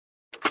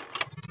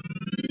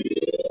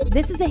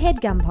This is a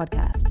HeadGum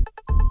podcast.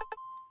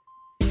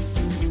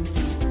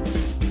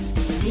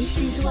 This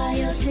is why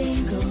you're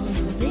single.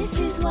 This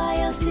is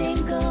why you're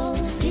single.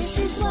 This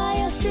is why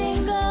you're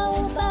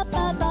single. Ba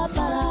ba ba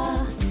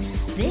ba.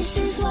 This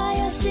is why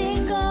you're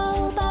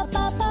single. Ba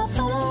ba ba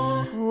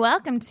ba.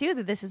 Welcome to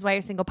the This Is Why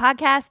You're Single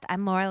podcast.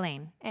 I'm Laura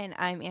Lane. And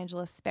I'm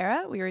Angela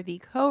Spera. We are the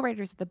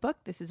co-writers of the book,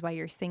 This Is Why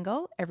You're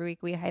Single. Every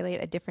week we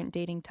highlight a different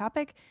dating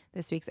topic.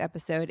 This week's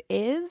episode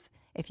is,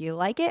 if you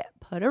like it,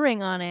 put a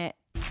ring on it.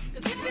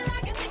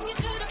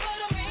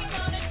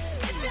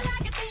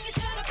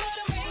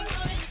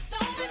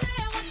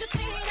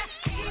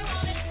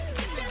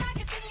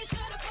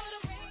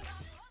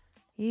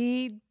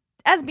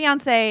 As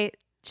Beyonce,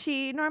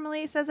 she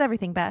normally says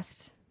everything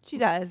best. She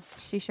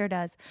does. She sure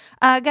does.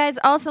 Guys,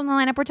 also in the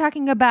lineup, we're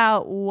talking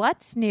about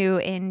what's new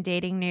in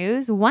dating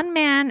news. One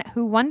man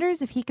who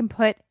wonders if he can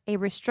put a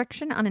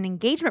restriction on an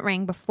engagement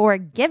ring before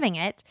giving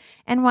it,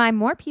 and why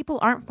more people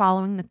aren't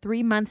following the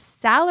 3-month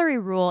salary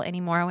rule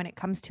anymore when it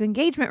comes to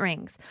engagement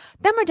rings.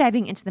 Then we're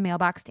diving into the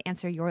mailbox to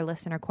answer your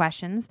listener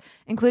questions,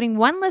 including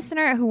one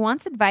listener who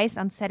wants advice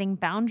on setting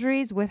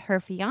boundaries with her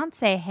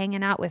fiance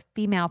hanging out with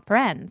female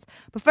friends.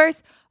 But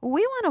first,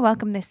 we want to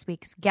welcome this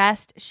week's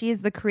guest. She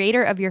is the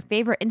creator of your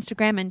favorite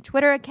Instagram and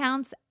Twitter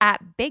accounts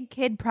at Big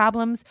Kid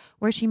Problems,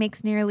 where she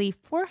makes nearly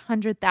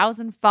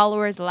 400,000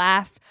 followers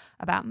laugh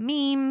about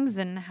memes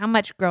and how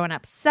much growing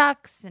up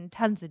sucks and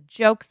tons of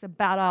jokes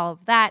about all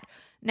of that.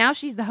 Now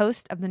she's the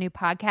host of the new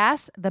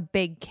podcast, the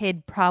Big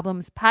Kid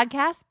Problems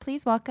podcast.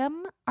 Please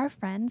welcome our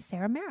friend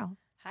Sarah Merrill.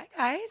 Hi,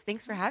 guys.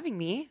 Thanks for having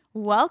me.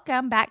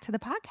 Welcome back to the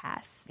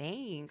podcast.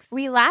 Thanks.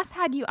 We last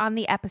had you on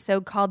the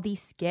episode called The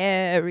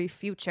Scary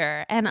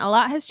Future, and a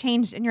lot has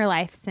changed in your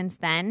life since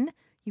then.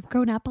 You've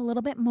grown up a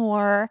little bit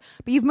more,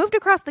 but you've moved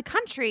across the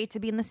country to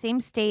be in the same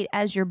state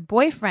as your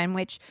boyfriend,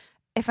 which,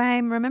 if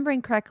I'm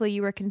remembering correctly,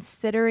 you were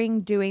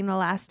considering doing the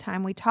last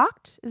time we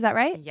talked. Is that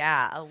right?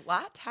 Yeah, a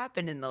lot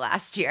happened in the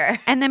last year.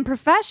 And then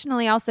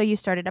professionally, also, you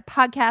started a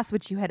podcast,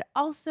 which you had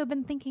also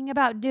been thinking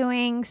about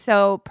doing.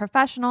 So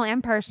professional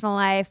and personal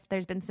life,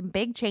 there's been some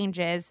big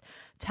changes.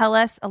 Tell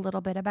us a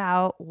little bit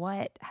about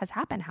what has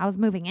happened. How's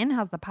moving in?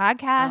 How's the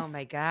podcast? Oh,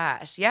 my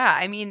gosh. Yeah,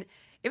 I mean,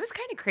 it was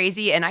kind of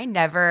crazy. And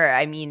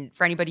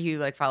for anybody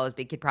who follows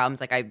Big Kid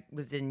Problems, I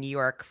was in New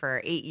York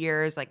for 8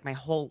 years. My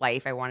whole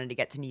life, I wanted to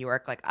get to New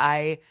York.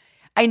 I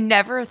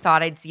never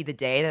thought I'd see the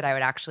day that I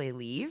would actually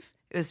leave.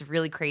 It was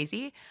really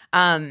crazy.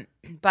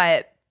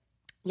 But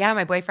yeah,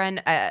 my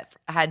boyfriend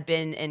had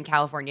been in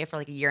California for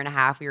a year and a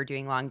half. We were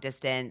doing long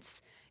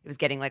distance. It was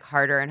getting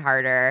harder and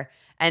harder.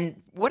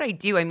 And what I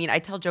do, I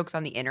tell jokes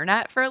on the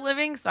internet for a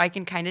living, so I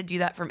can kind of do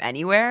that from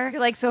anywhere.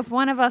 You're so if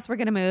one of us were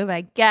going to move,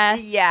 I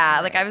guess.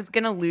 Yeah, I was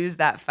going to lose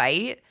that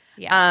fight.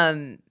 Yeah.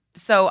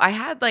 So I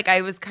had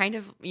I was kind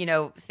of,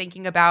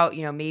 thinking about,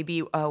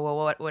 maybe,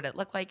 what would it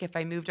look like if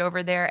I moved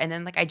over there? And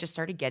then I just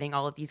started getting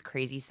all of these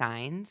crazy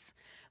signs.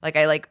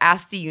 I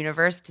asked the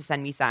universe to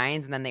send me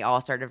signs, and then they all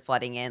started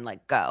flooding in,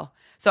 go.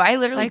 So I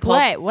literally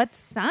pulled. What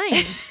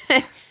signs?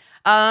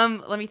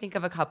 Let me think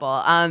of a couple.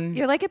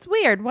 You're it's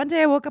weird. One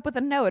day I woke up with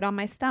a note on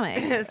my stomach.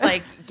 It's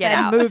get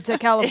out. Move to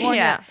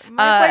California. Yeah.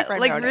 My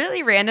boyfriend wrote really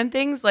it. random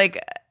things I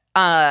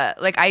get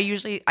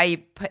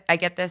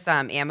this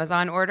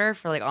Amazon order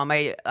for all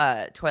my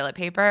toilet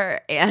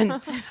paper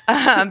and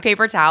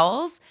paper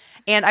towels.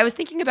 And I was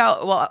thinking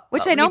about,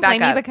 which I don't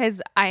blame you,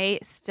 because I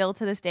still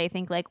to this day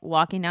think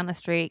walking down the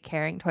street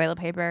carrying toilet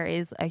paper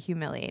is a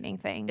humiliating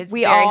thing. It's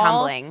we very all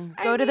humbling.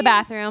 Go to the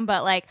bathroom,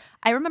 but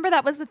I remember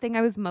that was the thing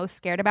I was most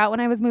scared about when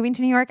I was moving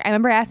to New York. I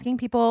remember asking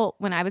people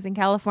when I was in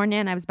California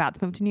and I was about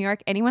to move to New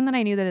York, anyone that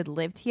I knew that had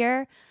lived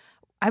here,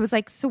 I was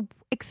so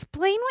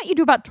explain what you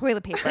do about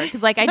toilet paper,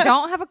 because I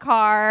don't have a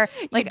car.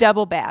 You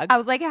double bag. I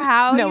was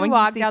how No do one you can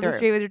walk see down the through.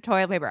 street with your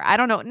toilet paper? I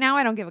don't know. Now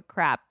I don't give a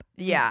crap.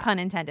 Yeah. Pun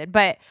intended.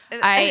 But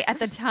I, at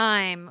the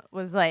time,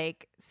 was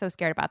so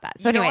scared about that.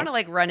 So you anyways. don't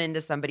want to run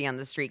into somebody on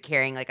the street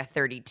carrying a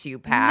 32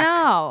 pack.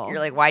 No.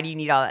 You're why do you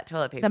need all that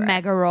toilet paper? The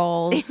mega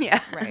rolls. Yeah.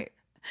 Right.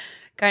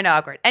 Kind of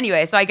awkward.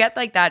 Anyway, so I get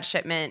that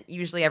shipment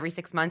usually every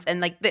 6 months.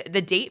 And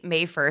the date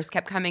May 1st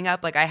kept coming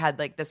up. I had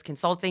this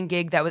consulting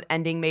gig that was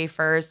ending May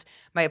 1st.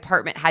 My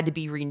apartment had to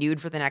be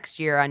renewed for the next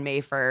year on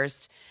May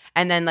 1st.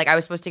 And then I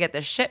was supposed to get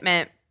this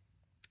shipment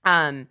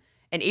in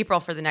April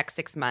for the next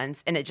 6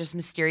 months. And it just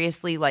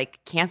mysteriously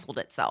canceled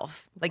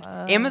itself.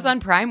 Amazon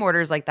Prime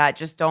orders that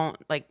just don't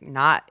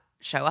not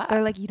show up.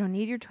 They're you don't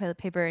need your toilet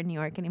paper in New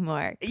York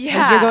anymore. Yeah.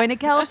 Because you're going to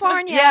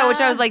California. Yeah, which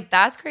I was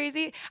that's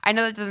crazy. I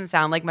know that doesn't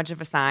sound like much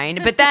of a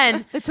sign, but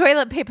then the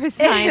toilet paper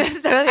sign. I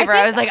was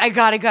I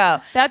gotta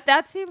go.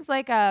 That seems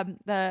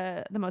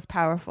the most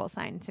powerful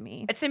sign to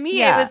me. To me,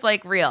 Yeah. it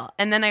was real.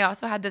 And then I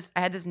also had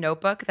this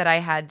notebook that I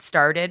had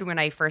started when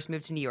I first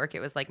moved to New York. It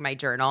was my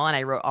journal, and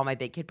I wrote all my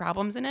big kid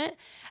problems in it.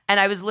 And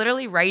I was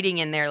literally writing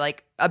in there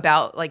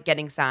about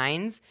getting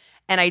signs.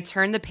 And I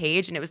turned the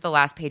page, and it was the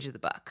last page of the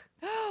book.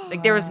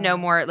 There was no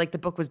more, the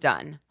book was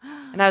done.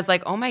 And I was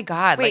like, oh my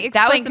God, Wait, like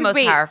that was explain, the 'cause most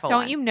wait, powerful Don't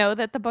one. you know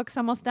that the book's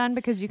almost done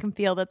because you can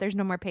feel that there's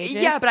no more pages?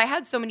 Yeah, but I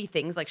had so many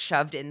things like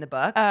shoved in the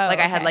book. Oh, like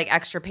I had okay. like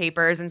extra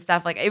papers and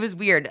stuff. Like it was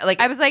weird. Like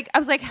I was like,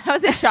 how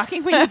is it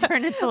shocking when you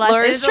turn into the last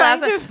Laura's page? is the last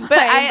trying one. to find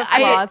But the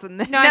flaws in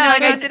this. No,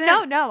 like I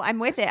didn't. No, I'm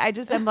with it.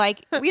 I'm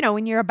like,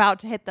 when you're about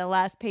to hit the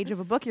last page of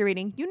a book you're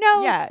reading,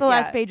 Yeah, the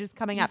last yeah. page is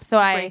coming You up. So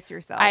brace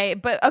yourself.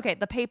 but okay,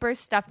 the paper's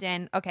stuffed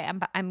in. Okay,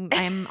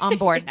 I'm on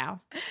board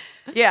now.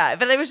 Yeah,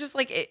 but it was just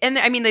like, and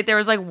I mean, like there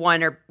was like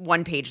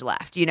one page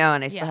left, and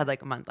I still Yeah. had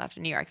like a month left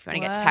in New York. If you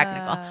want to get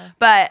technical, Whoa.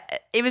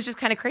 but it was just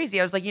kind of crazy.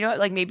 I was like, what,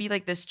 like maybe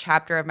like this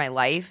chapter of my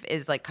life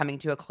is like coming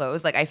to a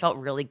close. Like I felt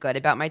really good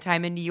about my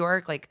time in New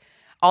York. Like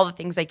all the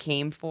things I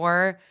came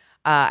for,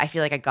 I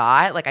feel like I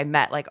got. Like I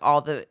met like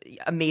all the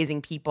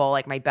amazing people,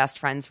 like my best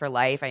friends for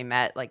life. I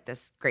met like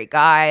this great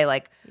guy.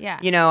 Like Yeah.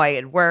 I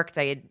had worked.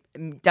 I had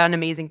done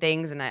amazing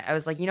things, and I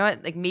was like, you know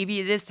what? Like maybe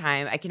it is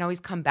time. I can always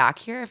come back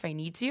here if I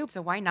need to.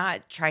 So why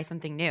not try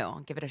something new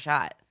and give it a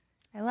shot?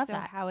 I love So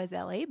that. how has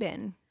LA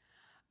been?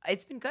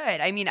 It's been good.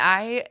 I mean,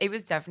 it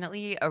was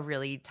definitely a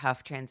really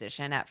tough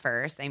transition at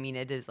first. I mean,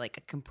 it is like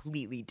a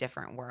completely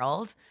different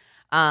world.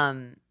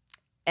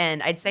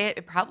 And I'd say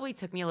it probably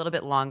took me a little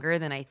bit longer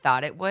than I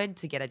thought it would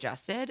to get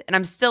adjusted. And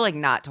I'm still like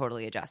not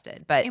totally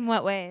adjusted, but In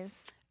what ways?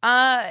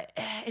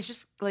 it's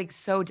just like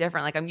so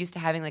different. Like I'm used to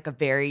having like a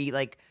very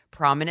like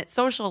prominent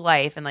social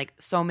life and like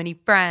so many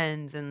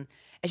friends, and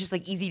it's just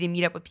like easy to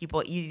meet up with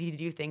people, easy to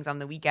do things on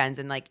the weekends.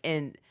 And like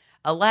in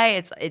LA,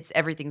 it's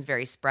everything's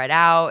very spread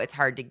out. It's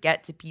hard to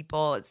get to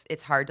people.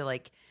 It's hard to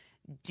like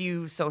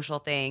do social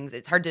things.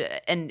 It's hard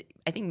to, and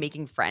I think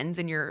making friends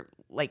in your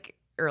like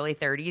early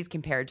 30s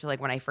compared to like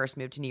when I first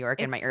moved to New York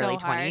in It's my so early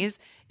hard. 20s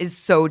is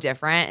so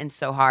different and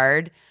so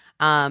hard.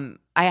 I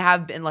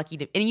have been lucky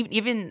to,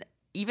 and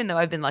even though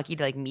I've been lucky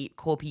to like meet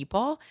cool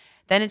people,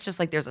 then it's just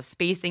like there's a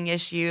spacing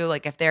issue.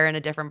 Like if they're in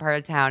a different part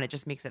of town, it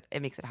just makes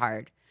it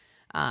hard.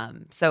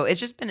 So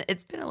it's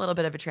been a little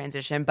bit of a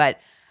transition, but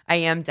I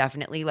am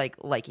definitely like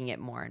liking it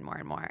more and more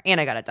and more. And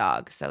I got a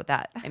dog, so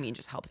that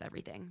just helps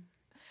everything.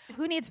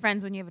 Who needs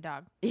friends when you have a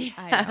dog?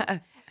 I know.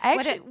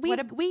 What Actually,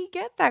 a- we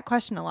get that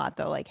question a lot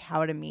though, like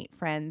how to meet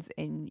friends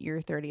in your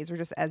 30s or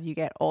just as you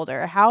get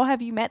older. How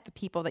have you met the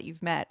people that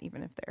you've met,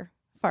 even if they're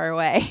far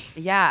away?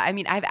 Yeah, I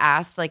mean, I've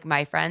asked like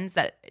my friends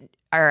that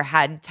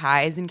had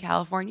ties in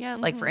California,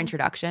 like for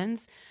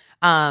introductions.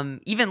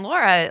 Even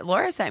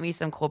Laura sent me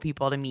some cool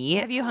people to meet.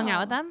 Have you hung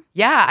out with them?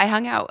 Yeah, I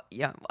hung out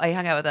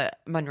with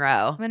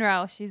Monroe.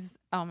 Monroe, she's,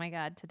 oh my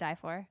God, to die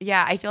for.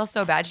 Yeah, I feel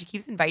so bad. She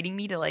keeps inviting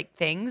me to like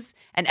things,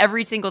 and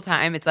every single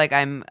time it's like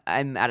I'm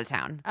out of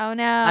town. Oh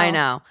no. I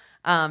know.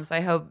 So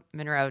I hope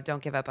Monroe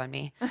don't give up on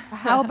me.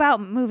 How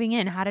about moving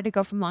in? How did it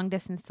go from long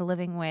distance to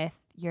living with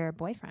your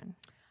boyfriend?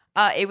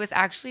 It was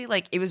actually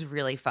like it was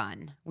really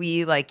fun.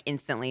 We like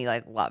instantly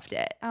like loved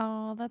it.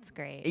 Oh, that's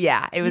great.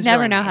 Yeah, it was. You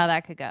never really know nice. how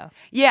that could go.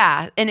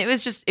 Yeah, and it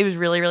was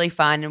really really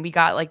fun, and we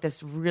got like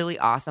this really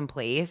awesome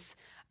place.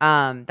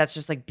 That's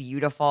just like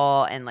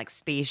beautiful and like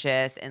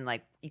spacious, and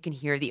like you can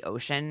hear the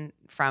ocean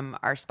from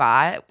our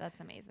spot. That's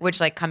amazing. Which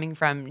like coming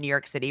from New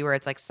York City where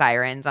it's like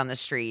sirens on the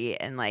street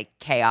and like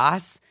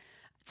chaos,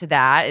 to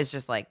that is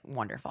just like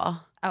wonderful.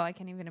 Oh, I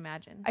can't even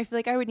imagine. I feel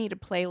like I would need a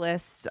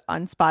playlist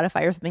on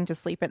Spotify or something to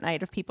sleep at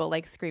night of people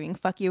like screaming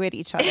 "fuck you" at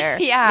each other.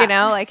 Yeah. You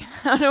know, like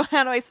how do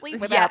I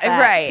sleep without that?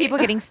 right. People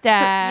getting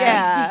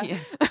stabbed.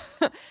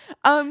 Yeah.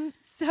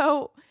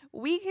 So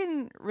we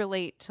can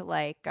relate to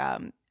like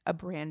a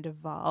brand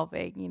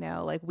evolving,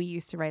 like we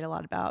used to write a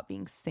lot about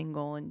being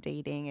single and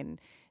dating, and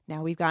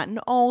now we've gotten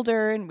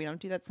older and we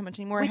don't do that so much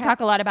anymore. We talk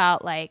a lot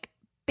about like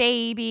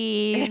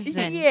babies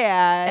and,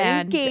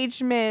 and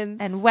engagements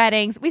and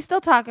weddings. We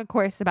still talk, of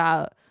course,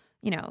 about,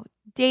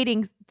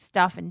 dating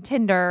stuff and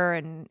Tinder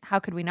and how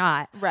could we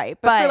not? right.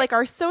 But but- for like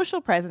our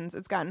social presence,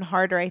 it's gotten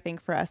harder, I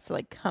think, for us to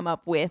like come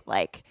up with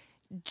like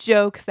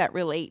jokes that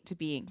relate to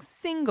being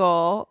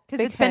single Because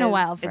it's been a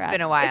while for It's us.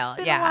 been a while. It's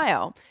been yeah. a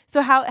while.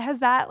 So how has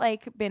that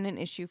like been an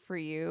issue for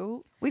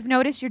you? We've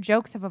noticed your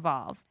jokes have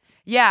evolved.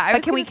 Yeah. I But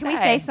was can we gonna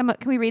say some?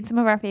 Can we read some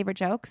of our favorite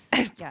jokes?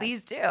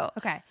 Please do.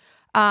 Okay.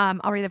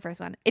 I'll read the first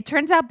one. It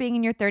turns out being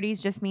in your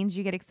 30s just means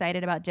you get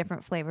excited about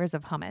different flavors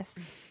of hummus.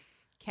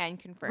 Can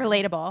confirm.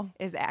 Relatable.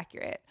 Is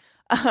accurate.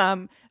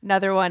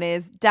 Another one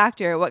is,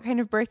 doctor, what kind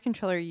of birth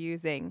control are you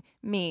using?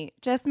 Me,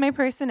 just my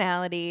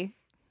personality.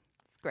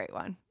 It's a great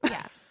one.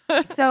 Yes.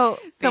 So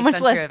So Based much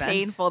on less true events.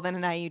 painful than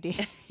an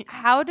IUD.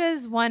 how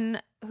does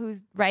one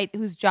whose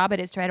job it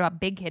is to write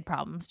about big kid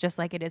problems, just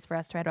like it is for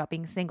us to write about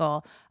being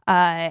single,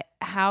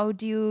 how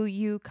do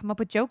you come up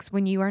with jokes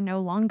when you are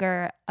no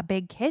longer a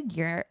big kid?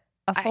 You're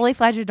a fully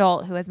fledged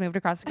adult who has moved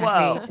across the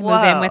country to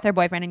move in with her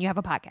boyfriend, and you have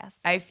a podcast.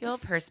 I feel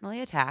personally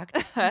attacked.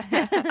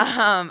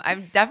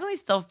 I definitely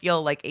still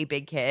feel like a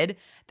big kid.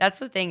 That's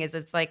the thing is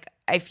it's like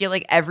I feel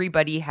like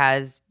everybody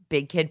has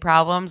big kid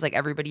problems. Like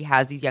everybody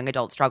has these young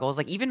adult struggles.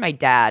 Like even my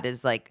dad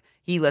is like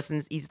he's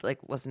like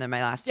listened to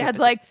my last two Dad's episodes.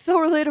 like so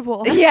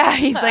relatable. Yeah,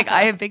 he's like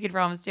I have big kid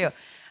problems too.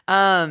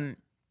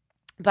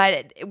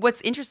 But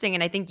what's interesting,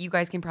 and I think you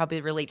guys can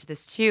probably relate to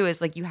this too, is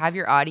like you have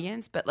your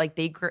audience, but like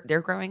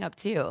they're growing up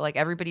too. Like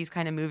everybody's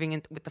kind of moving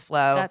in with the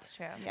flow. That's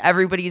true. Yeah.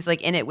 Everybody's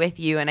like in it with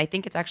you, and I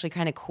think it's actually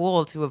kind of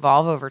cool to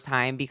evolve over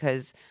time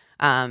because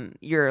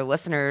your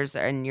listeners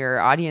and your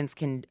audience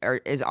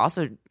is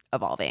also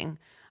evolving.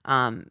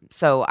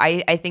 So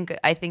I think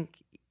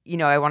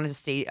I wanted to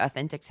stay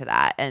authentic to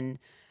that, and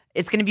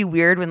it's going to be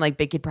weird when like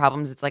Big Kid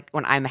Problems, it's like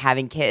when I'm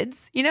having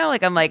kids,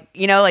 like I'm like,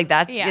 like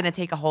that's going to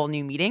take a whole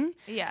new meeting.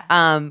 Yeah.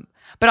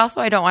 But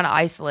also I don't want to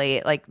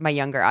isolate like my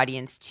younger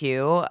audience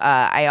too.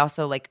 I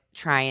also like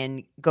try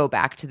and go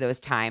back to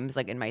those times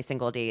like in my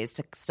single days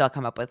to still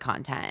come up with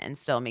content and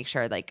still make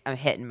sure like I'm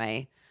hitting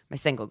my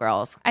single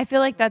girls. I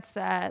feel like that's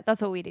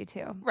what we do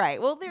too.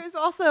 Right. Well, there's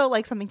also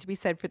like something to be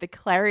said for the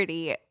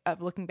clarity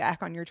of looking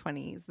back on your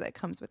 20s that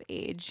comes with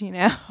age,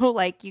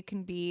 like you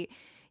can be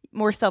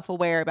more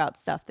self-aware about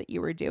stuff that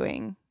you were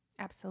doing.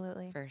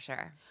 Absolutely. For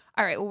sure.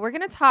 All right. Well, we're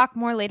going to talk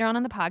more later on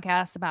in the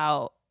podcast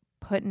about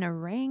putting a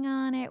ring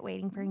on it,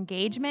 waiting for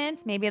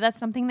engagements. Maybe that's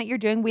something that you're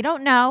doing. We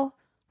don't know.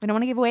 We don't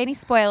want to give away any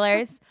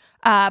spoilers.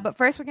 But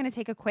first, we're going to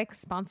take a quick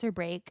sponsor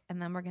break, and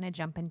then we're going to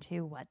jump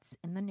into what's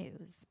in the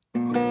news.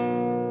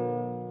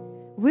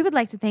 We would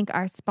like to thank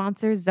our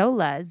sponsor,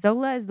 Zola.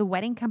 Zola is the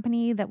wedding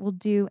company that will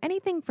do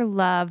anything for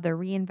love. They're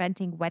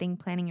reinventing wedding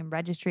planning and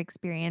registry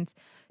experience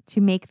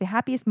to make the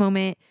happiest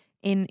moment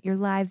in your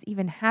lives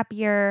even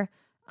happier.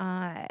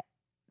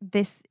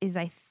 This is,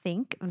 I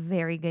think,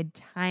 very good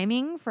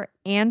timing for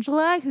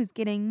Angela, who's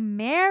getting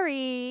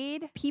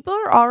married. People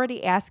are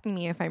already asking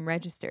me if I'm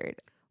registered.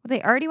 Well,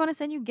 they already want to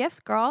send you gifts,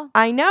 girl.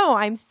 I know.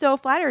 I'm so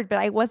flattered, but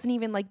I wasn't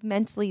even like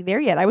mentally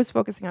there yet. I was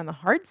focusing on the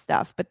hard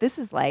stuff, but this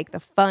is like the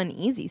fun,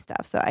 easy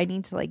stuff. So I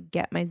need to like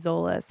get my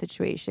Zola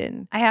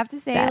situation. I have to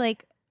say, set.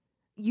 like,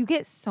 you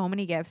get so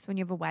many gifts when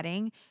you have a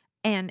wedding,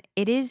 and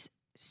it is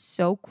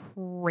so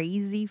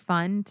crazy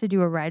fun to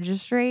do a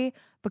registry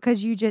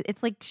because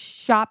it's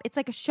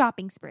like a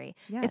shopping spree.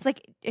 Yes. It's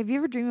like, if you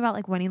ever dream about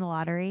like winning the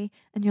lottery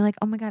and you're like,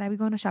 oh my God, I would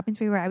go on a shopping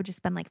spree where I would just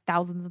spend like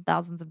thousands and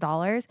thousands of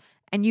dollars,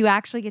 and you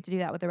actually get to do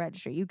that with the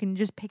registry. You can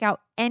just pick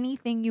out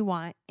anything you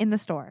want in the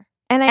store.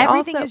 And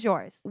Everything is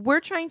yours. We're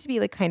trying to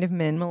be like kind of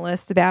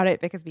minimalist about it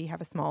because we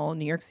have a small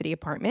New York City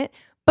apartment,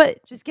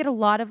 but Just get a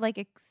lot of like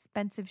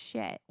expensive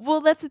shit.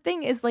 well, that's the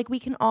thing is like we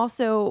can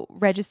also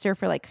register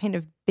for like kind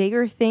of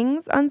bigger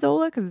things on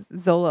Zola because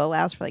Zola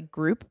allows for like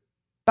group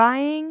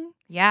buying.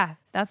 Yeah,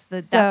 that's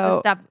the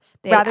So, stuff.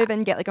 Rather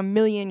than get like a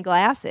million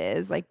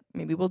glasses, like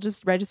maybe we'll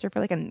just register for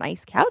like a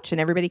nice couch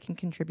and everybody can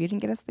contribute and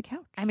get us the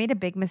couch. I made a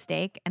big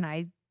mistake, and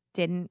I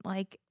didn't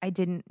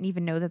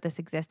even know that this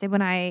existed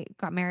when I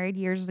got married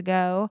years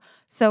ago.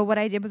 So what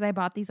I did was I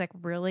bought these like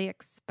really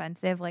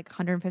expensive, like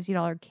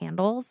 $150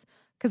 candles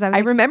because I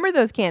remember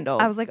those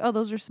candles. I was like, oh,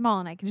 those are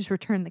small, and I can just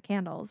return the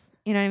candles.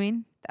 You know what I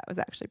mean? That was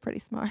actually pretty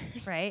smart.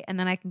 Right? And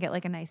then I can get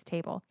like a nice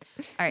table.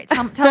 All right,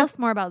 tell us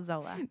more about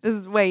Zola. This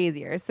is way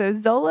easier. So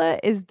Zola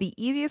is the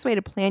easiest way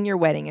to plan your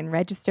wedding and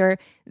register.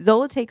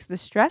 Zola takes the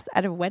stress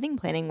out of wedding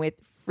planning with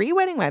free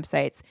wedding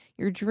websites,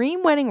 your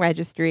dream wedding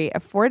registry,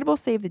 affordable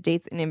save the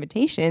dates and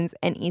invitations,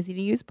 and easy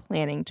to use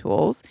planning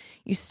tools.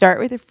 You start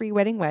with a free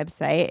wedding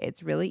website.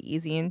 It's really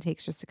easy and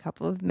takes just a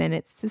couple of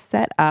minutes to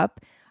set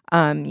up.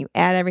 You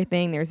add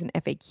everything. There's an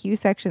FAQ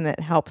section that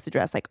helps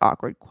address like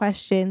awkward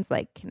questions,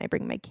 like can I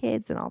bring my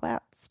kids and all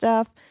that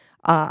stuff.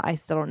 I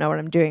still don't know what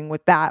I'm doing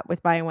with that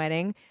with my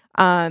wedding.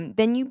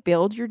 Then you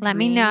build your dream. Let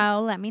me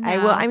know. I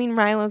will. I mean,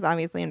 Rilo's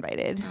obviously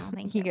invited. Oh,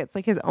 thank He you. gets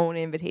like his own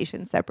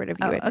invitation separate of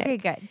you Oh, and okay,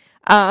 Nick. good.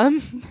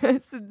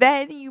 So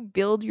then you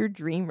build your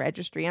dream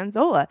registry on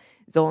Zola.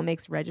 Zola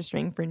makes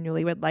registering for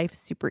newlywed life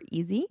super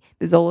easy.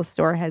 The Zola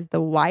store has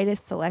the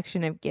widest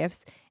selection of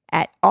gifts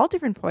at all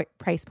different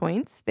price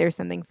points. There's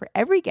something for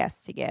every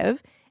guest to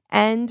give.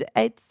 And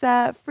it's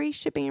free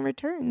shipping and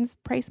returns,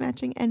 price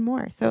matching, and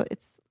more. So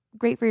it's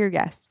great for your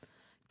guests.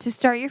 To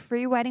start your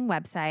free wedding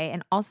website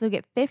and also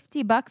get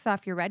 $50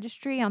 off your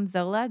registry on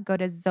Zola, go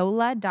to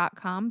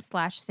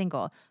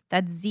zola.com/single.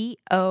 That's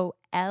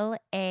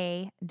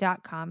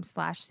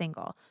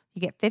ZOLA.com/single.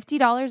 You get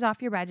 $50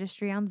 off your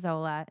registry on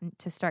Zola. And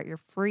to start your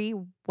free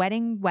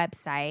wedding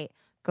website,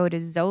 go to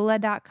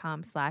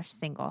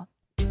zola.com/single.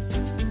 All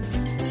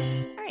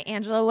right,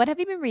 Angela, what have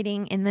you been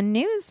reading in the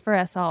news for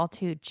us all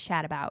to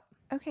chat about?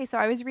 Okay, so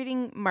I was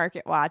reading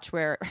Market Watch,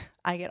 where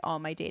I get all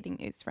my dating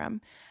news from.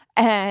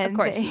 And Of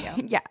course you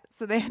do. Yeah.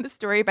 So they had a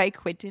story by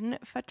Quentin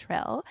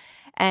Futrell,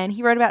 and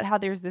he wrote about how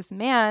there's this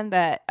man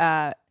that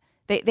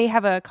they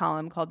have a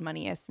column called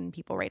Moneyists, and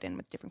people write in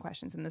with different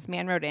questions. And this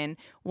man wrote in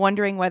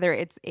wondering whether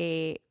it's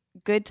a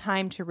good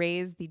time to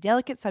raise the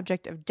delicate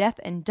subject of death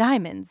and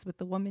diamonds with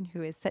the woman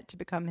who is set to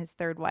become his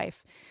third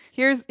wife.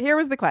 Here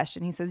was the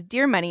question. He says,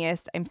 "Dear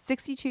Moneyist, I'm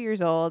 62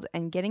 years old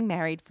and getting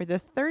married for the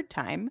third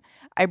time.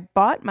 I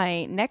bought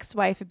my next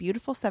wife a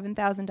beautiful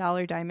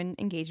 $7,000 diamond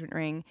engagement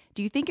ring.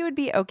 Do you think it would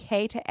be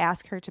okay to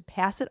ask her to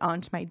pass it on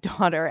to my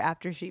daughter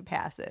after she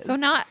passes?" So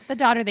not the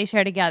daughter they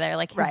share together,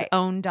 like his Right.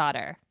 own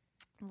daughter.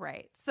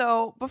 Right.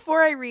 So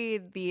before I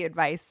read the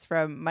advice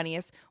from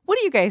Moneyists, what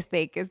do you guys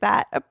think? Is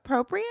that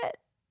appropriate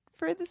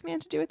for this man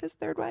to do with his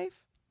third wife?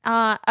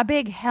 A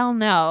big hell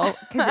no.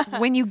 Because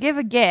when you give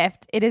a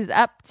gift, it is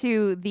up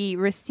to the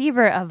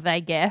receiver of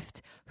thy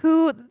gift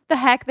who the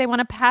heck they want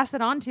to pass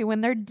it on to when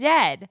they're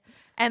dead.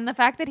 And the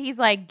fact that he's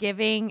like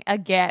giving a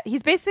gift,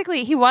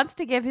 he wants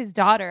to give his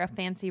daughter a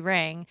fancy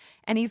ring.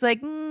 And he's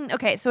like,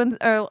 okay,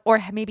 so, or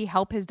maybe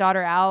help his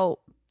daughter out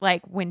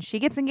like when she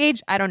gets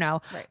engaged. I don't know.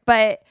 Right.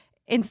 But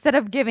instead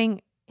of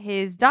giving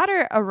his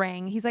daughter a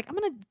ring, he's like, I'm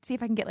going to see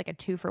if I can get like a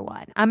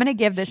 2-for-1. I'm going to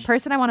give this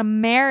person I want to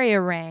marry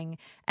a ring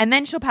and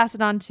then she'll pass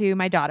it on to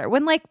my daughter.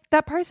 When like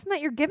that person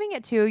that you're giving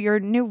it to, your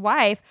new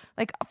wife,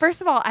 like,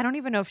 first of all, I don't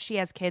even know if she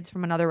has kids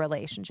from another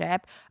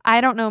relationship.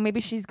 I don't know.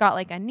 Maybe she's got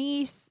like a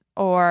niece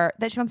or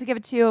that she wants to give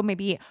it to,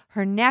 maybe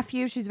her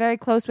nephew she's very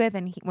close with.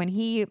 And when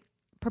he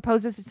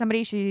proposes to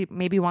somebody, she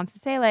maybe wants to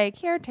say like,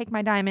 here, take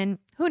my diamond.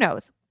 Who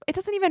knows? It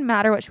doesn't even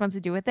matter what she wants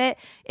to do with it.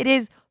 It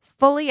is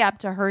fully up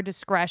to her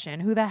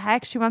discretion who the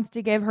heck she wants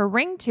to give her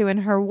ring to in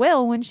her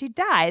will when she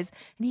dies.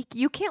 And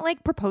you can't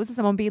like propose to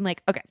someone being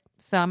like, okay,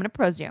 so I'm going to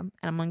propose to you and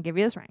I'm going to give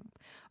you this ring.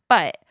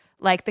 But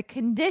like the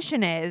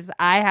condition is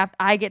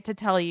I get to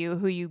tell you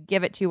who you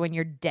give it to when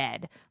you're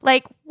dead.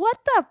 Like what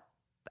the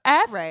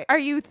F are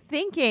you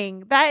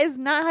thinking? That is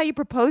not how you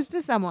propose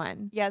to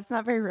someone. Yeah, it's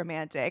not very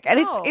romantic.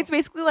 And No. it's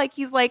basically like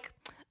he's like,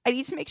 I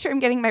need to make sure I'm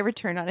getting my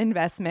return on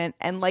investment,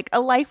 and like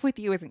a life with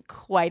you isn't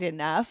quite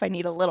enough. I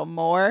need a little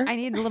more. I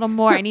need a little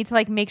more. I need to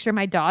like make sure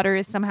my daughter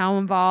is somehow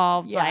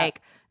involved. Yeah.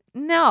 Like,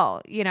 no,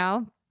 you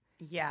know.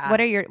 Yeah.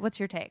 What's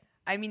your take?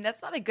 I mean,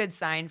 that's not a good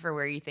sign for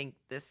where you think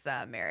this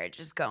marriage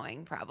is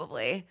going,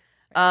 probably.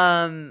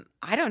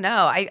 I don't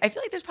know. I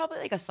feel like there's probably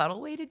like a subtle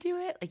way to do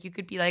it. Like you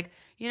could be like,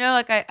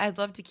 like I'd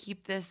love to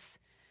keep this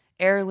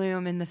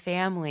heirloom in the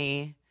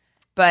family.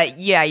 But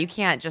yeah, you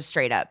can't just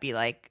straight up be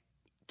like,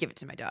 give it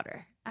to my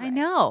daughter. I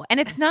know. And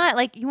it's not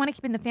like you want to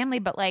keep it in the family,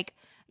 but like,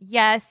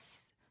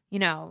 yes,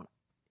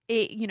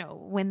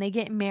 when they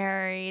get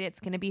married, it's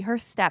going to be her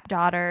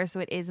stepdaughter. So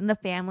it is in the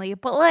family.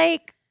 But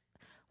like,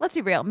 let's be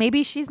real.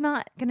 Maybe she's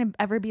not going to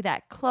ever be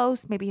that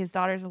close. Maybe his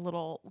daughter's a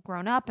little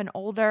grown up and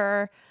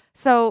older.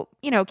 So,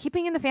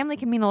 keeping in the family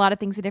can mean a lot of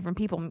things to different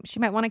people. She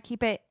might want to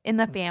keep it in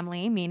the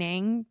family,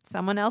 meaning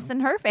someone else in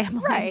her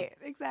family. Right,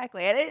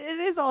 exactly. And it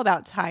is all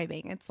about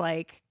timing. It's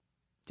like,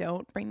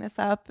 don't bring this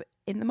up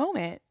in the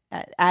moment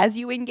as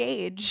you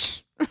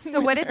engage. So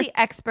what did the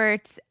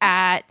experts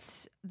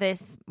at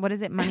this, what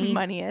is it,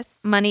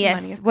 Moneyist.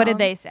 What did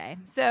they say?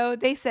 So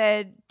they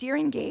said, dear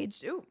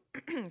engaged,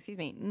 excuse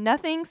me,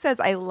 nothing says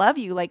I love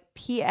you like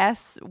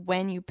P.S.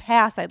 when you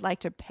pass, I'd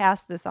like to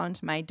pass this on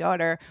to my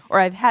daughter, or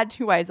I've had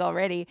 2 wives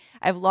already.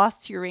 I've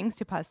lost 2 rings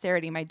to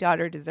posterity. My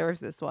daughter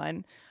deserves this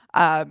one.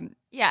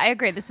 Yeah, I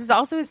agree. This is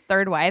also his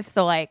third wife.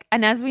 So like,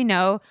 and as we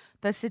know,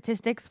 the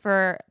statistics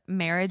for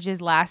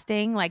marriages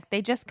lasting, like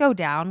they just go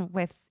down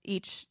with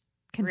each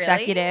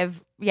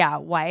consecutive,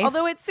 wife.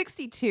 Although it's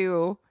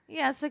 62,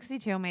 yeah,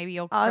 62, maybe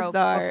you'll odds croak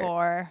are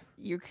before.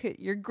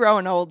 you're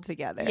growing old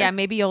together. Yeah,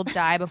 maybe you'll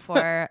die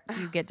before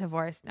you get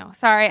divorced. No,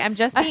 sorry, I'm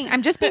just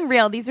being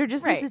real. These are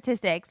just Right. the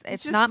statistics.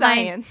 It's just not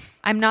science.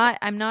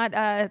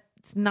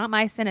 it's not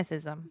my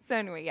cynicism. So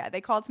anyway, yeah,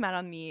 they called him out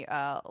on the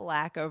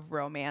lack of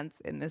romance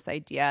in this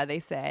idea. They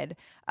said,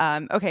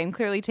 okay, I'm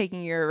clearly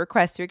taking your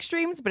request to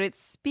extremes, but it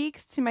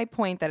speaks to my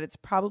point that it's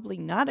probably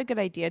not a good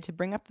idea to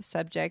bring up the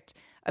subject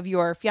of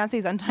your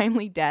fiance's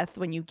untimely death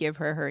when you give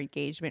her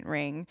engagement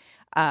ring.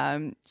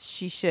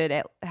 She should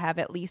have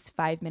at least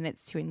 5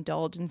 minutes to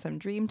indulge in some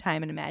dream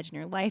time and imagine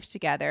your life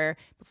together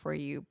before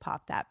you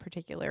pop that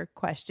particular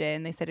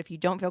question. They said if you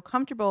don't feel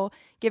comfortable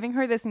giving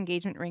her this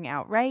engagement ring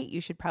outright,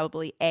 you should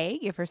probably A,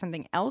 give her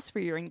something else for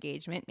your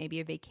engagement, maybe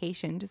a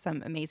vacation to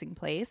some amazing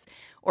place,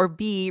 or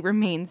B,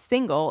 remain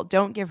single.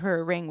 Don't give her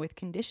a ring with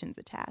conditions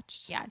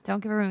attached. Yeah, don't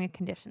give a ring with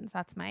conditions.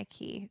 That's my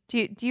key.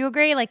 Do you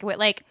agree? Like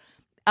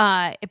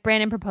if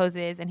Brandon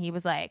proposes and he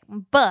was like,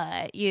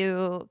 but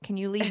can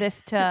you leave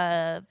this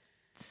to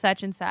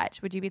such and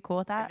such? Would you be cool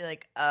with I'd that? be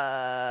like,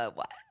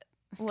 what?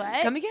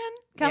 What? Come again?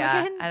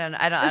 Again?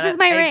 I don't. This is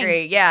my I ring.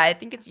 agree. Yeah, I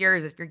think it's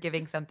yours. If you're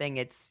giving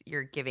something,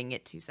 you're giving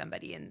it to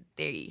somebody, and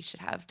they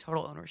should have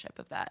total ownership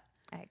of that.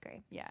 I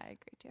agree. Yeah, I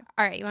agree too.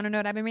 All right, you want to know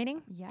what I've been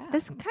reading? Yeah.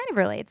 This kind of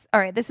relates. All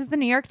right, this is the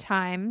New York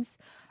Times.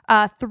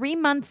 3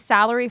 months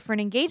salary for an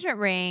engagement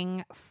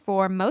ring.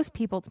 For most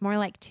people, it's more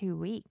like 2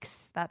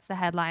 weeks. That's the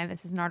headline.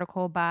 This is an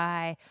article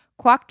by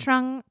Kwok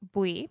Trung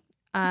Bui.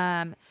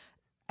 I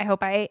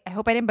hope I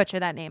didn't butcher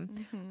that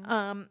name.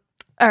 Mm-hmm.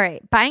 All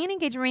right. Buying an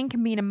engagement ring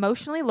can be an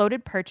emotionally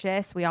loaded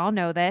purchase. We all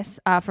know this.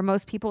 For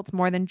most people, it's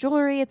more than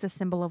jewelry. It's a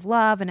symbol of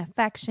love and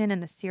affection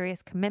and the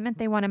serious commitment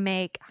they want to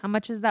make. How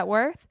much is that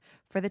worth?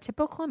 For the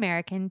typical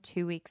American,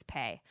 2 weeks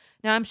pay.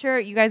 Now, I'm sure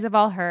you guys have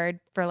all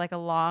heard for like a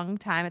long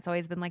time, it's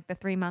always been like the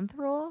 3-month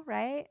rule,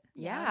 right?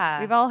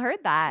 Yeah. We've all heard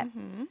that.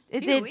 Mm-hmm.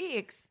 2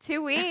 weeks.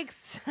 2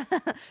 weeks.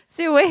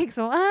 2 weeks.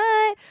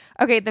 What?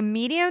 Okay, the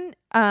median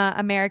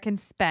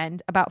Americans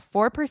spend about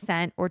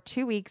 4% or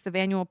 2 weeks of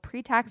annual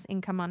pre-tax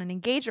income on an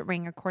engagement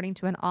ring, according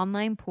to an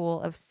online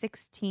poll of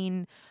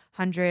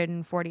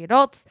 1,640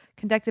 adults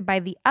conducted by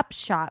the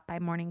Upshot by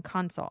Morning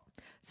Consult.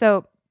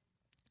 So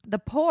The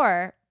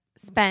poor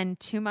spend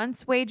 2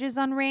 months' wages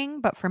on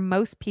ring, but for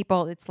most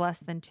people, it's less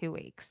than 2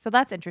 weeks. So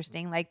that's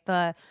interesting. Like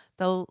the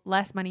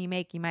less money you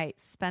make, you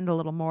might spend a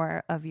little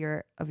more of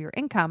your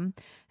income,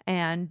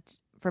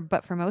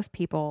 but for most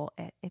people,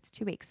 it's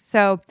 2 weeks.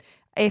 So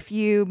if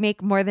you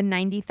make more than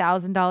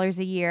 $90,000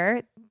 a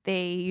year,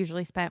 they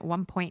usually spent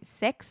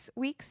 1.6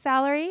 weeks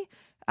salary.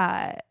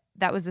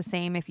 That was the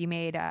same if you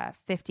made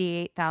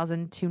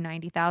 58,000 to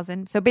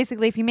 90,000. So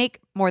basically, if you make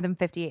more than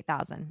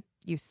 58,000,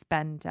 you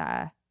spend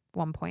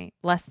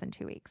less than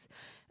 2 weeks.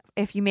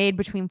 If you made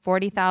between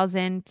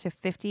 40,000 to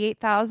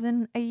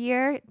 58,000 a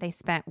year, they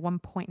spent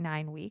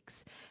 1.9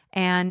 weeks.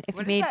 And if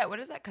what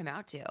does that come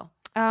out to?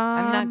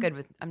 I'm not good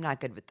with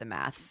the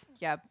maths.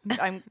 Yeah,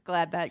 I'm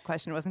glad that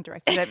question wasn't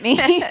directed at me.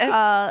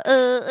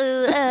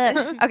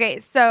 Okay,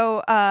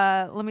 so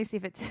let me see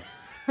if it's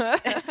all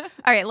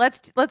right.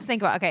 Let's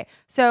think about. Okay,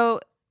 so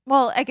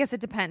I guess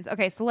it depends.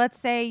 Okay, so let's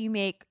say you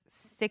make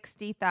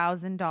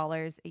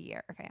 $60,000 a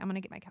year. Okay, I'm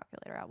gonna get my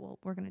calculator out.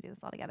 We're gonna do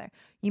this all together.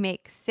 You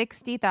make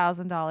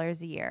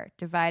 $60,000 a year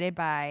divided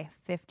by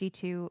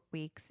 52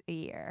 weeks a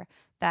year.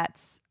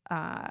 That's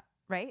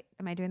right.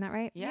 Am I doing that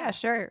right? Yeah,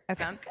 sure.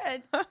 Okay. Sounds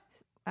good.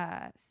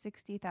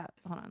 60,000.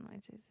 Hold on.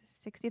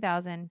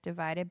 60,000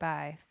 divided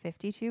by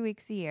 52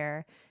 weeks a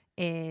year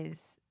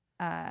is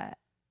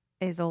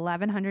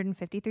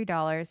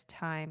 $1,153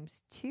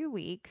 times 2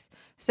 weeks.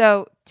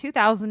 So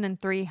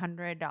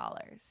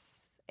 $2,300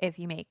 if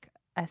you make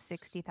a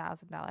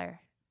 $60,000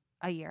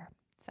 a year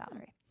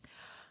salary.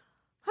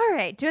 All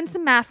right, doing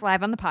some math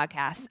live on the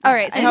podcast. All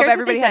right, so I hope here's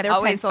everybody what they had said. their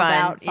Always pencils fun.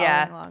 out.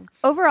 Yeah. Along.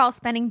 Overall,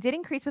 spending did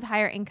increase with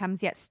higher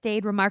incomes, yet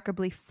stayed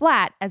remarkably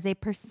flat as a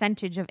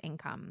percentage of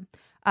income.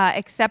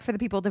 Except for the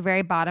people at the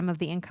very bottom of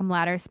the income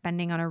ladder,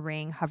 spending on a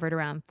ring hovered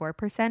around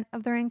 4%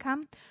 of their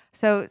income.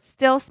 So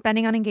still,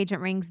 spending on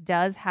engagement rings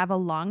does have a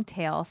long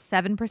tail.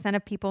 7%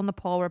 of people in the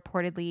poll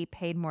reportedly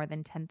paid more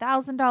than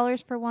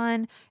 $10,000 for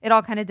one. It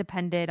all kind of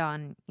depended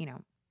on,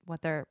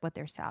 what their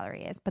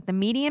salary is. But the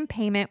median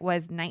payment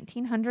was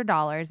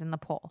 $1,900 in the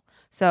poll.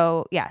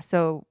 So yeah,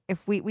 so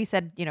if we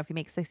said, if you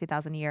make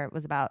 $60,000 a year, it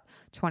was about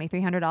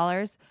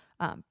 $2,300.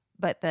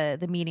 But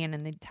the median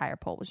in the entire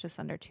poll was just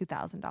under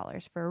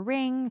 $2,000 for a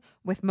ring,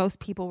 with most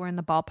people were in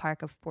the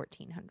ballpark of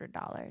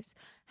 $1,400.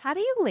 How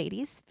do you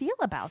ladies feel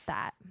about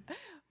that?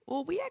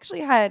 Well, we actually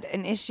had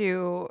an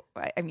issue.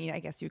 I mean, I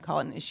guess you'd call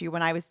it an issue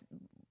when I was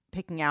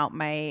picking out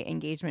my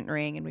engagement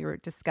ring and we were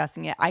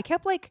discussing it. I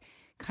kept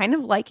kind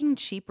of liking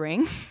cheap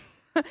rings.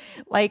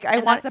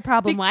 That's a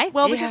problem. Why?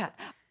 Well, because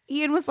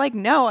Ian was like,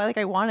 no,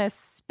 I want to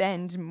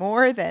spend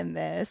more than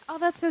this. Oh,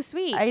 that's so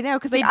sweet. I know.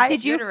 Because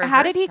did you?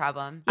 How did he?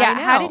 Problem. Yeah.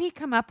 How did he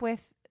come up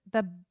with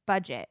the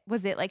budget?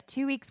 Was it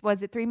 2 weeks?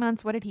 Was it 3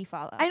 months? What did he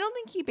follow? I don't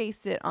think he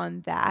based it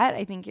on that.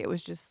 I think it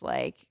was just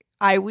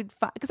I would,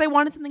 because I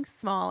wanted something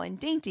small and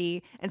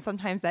dainty, and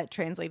sometimes that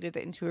translated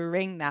into a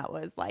ring that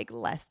was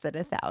less than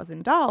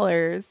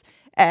 $1,000.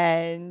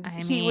 And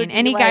he would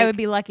any guy would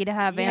be lucky to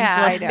have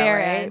Angela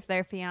Spera as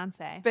their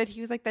fiance. But he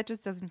was like, that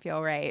just doesn't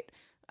feel right.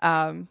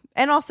 And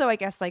also, I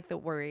guess the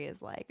worry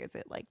is is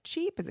it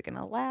cheap? Is it going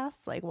to last?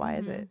 Why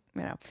is it,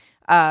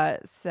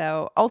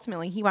 so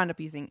ultimately he wound up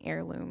using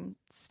heirloom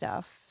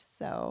stuff.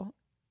 So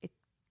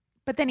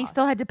but then he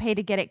still had to pay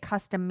to get it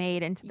custom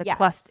made into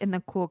the in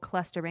the cool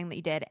cluster ring that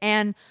you did.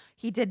 And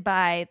he did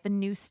buy the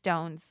new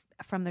stones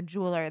from the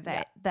jeweler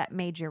that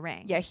made your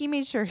ring. Yeah, he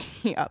made sure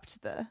he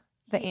upped the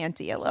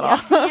ante a little.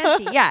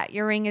 Yeah,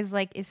 your ring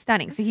is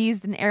stunning. So he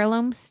used an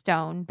heirloom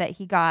stone that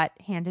he got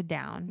handed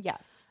down.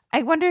 Yes.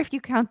 I wonder if you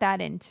count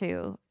that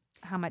into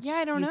how much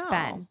I don't know.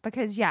 spend,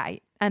 because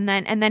and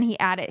then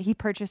he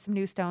purchased some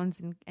new stones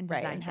and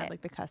designed and had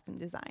it. the custom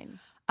design.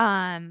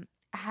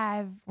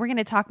 We're going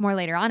to talk more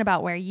later on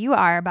about where you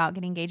are about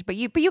getting engaged, but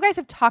you guys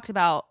have talked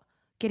about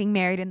getting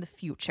married in the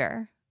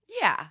future.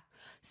 Yeah.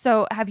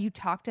 So have you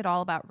talked at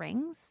all about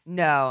rings?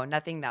 No,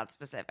 nothing that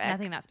specific.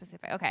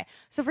 Okay.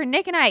 So for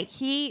Nick and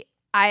I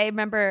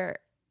remember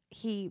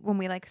when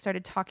we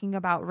started talking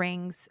about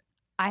rings,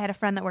 I had a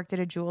friend that worked at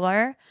a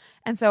jeweler.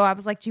 And so I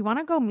was like, do you want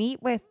to go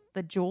meet with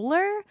the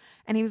jeweler?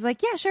 And he was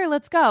like, yeah, sure,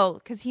 let's go.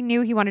 Because he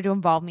knew he wanted to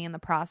involve me in the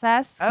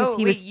process. Oh,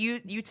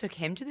 you took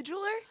him to the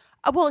jeweler?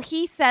 Well,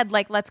 he said,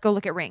 let's go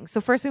look at rings.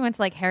 So first we went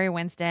to Harry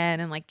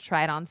Winston and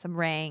tried on some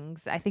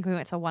rings. I think we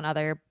went to one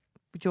other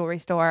jewelry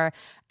store.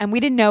 And we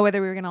didn't know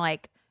whether we were going to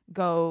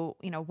go,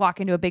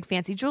 walk into a big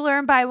fancy jeweler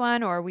and buy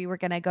one, or we were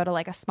going to go to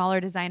a smaller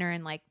designer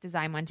and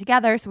design one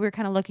together. So we were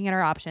kind of looking at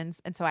our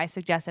options. And so I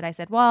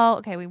said, well,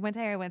 okay, we went to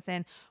Harry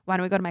Winston. Why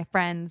don't we go to my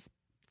friend's,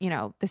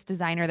 this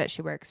designer that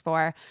she works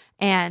for?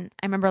 And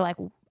I remember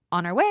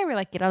on our way,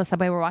 we're get out of the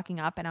subway, we're walking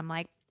up, and I'm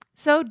like,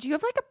 so do you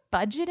have a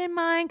budget in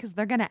mind? Because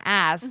they're going to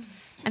ask.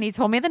 And he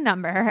told me the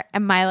number,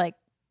 and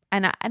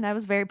and I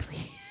was very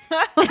pleased.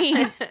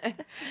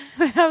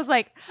 I was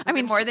like,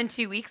 it more than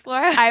 2 weeks,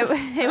 Laura?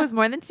 It was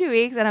more than 2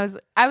 weeks, and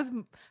I was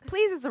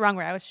pleased is the wrong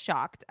word. I was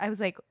shocked. I was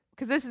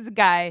because this is a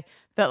guy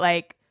that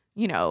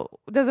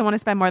doesn't want to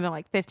spend more than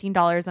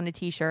 $15 on a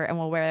t-shirt and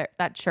will wear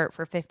that shirt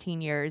for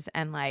 15 years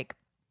and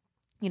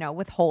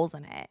with holes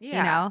in it,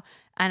 Yeah.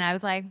 And I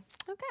was like,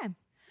 okay,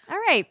 all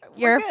right,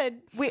 We're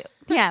good.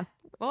 Yeah.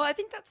 Well, I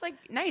think that's like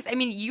nice. I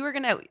mean, you were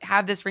going to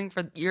have this ring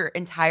for your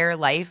entire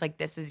life. Like,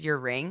 this is your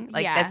ring.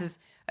 Like, Yeah. this is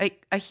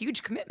a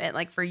huge commitment.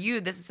 Like, for you,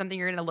 this is something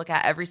you're going to look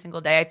at every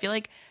single day. I feel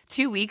like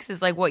 2 weeks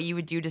is like what you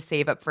would do to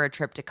save up for a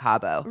trip to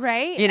Cabo.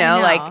 Right? You I know,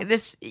 know. like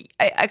this,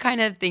 I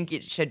kind of think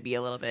it should be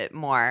a little bit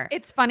more.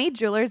 It's funny,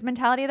 jeweler's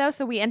mentality though.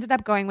 So we ended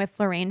up going with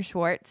Lorraine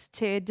Schwartz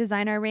to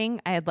design our ring.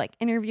 I had like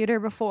interviewed her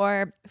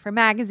before for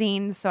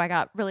magazines, so I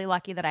got really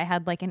lucky that I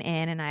had like an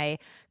in, and I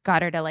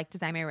got her to like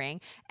design my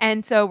ring.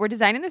 And so we're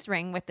designing this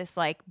ring with this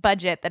like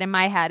budget that in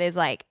my head is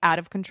like out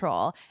of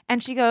control.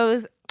 And she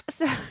goes,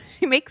 so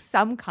she makes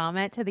some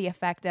comment to the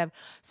effect of,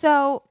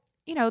 so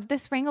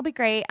this ring will be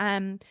great,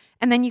 and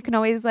then you can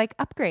always like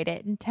upgrade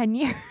it in 10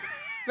 years.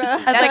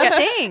 That's like the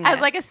thing. As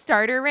like a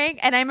starter ring.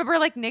 And I remember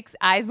like Nick's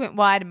eyes went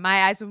wide and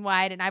my eyes went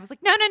wide, and I was like,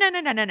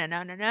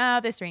 no,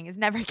 this ring is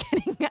never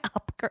getting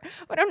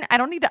upgraded. I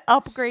don't need to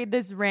upgrade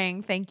this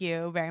ring. Thank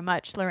you very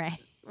much, Lorraine.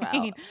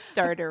 Wow.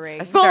 Starter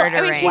ring. A starter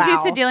I mean, ring. she's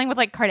used to Wow. dealing with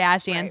like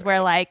Kardashians, Right,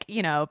 where like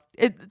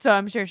so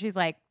I'm sure she's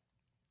like,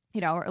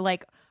 or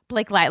like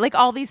Blake Light, like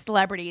all these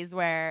celebrities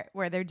where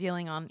they're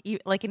dealing on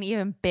like an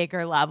even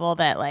bigger level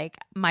that like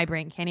my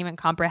brain can't even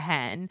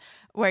comprehend,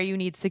 where you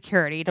need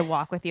security to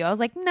walk with you. I was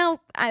like, no,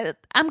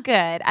 I'm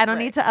good. I don't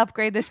need to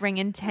upgrade this ring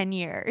in 10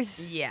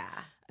 years. Yeah.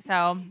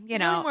 So,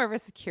 It's really more of a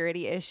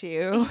security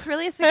issue. it's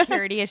really a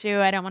security issue.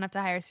 I don't want to have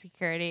to hire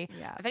security.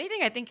 Yeah. If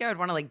anything, I think I would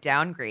want to like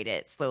downgrade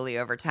it slowly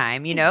over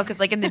time, because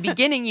like in the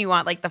beginning you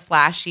want like the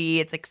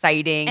flashy, it's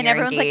exciting, And you're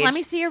everyone's like, let engaged.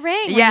 me see your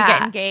ring when Yeah. you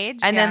get engaged.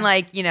 And Yeah. then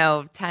like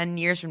 10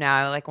 years from now,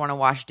 I like want to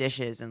wash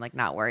dishes and like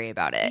not worry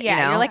about it. yeah,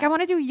 you know? you're like, I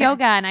want to do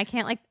yoga and I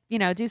can't like,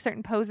 do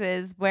certain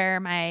poses where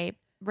my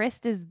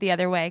wrist is the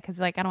other way because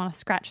like I don't want to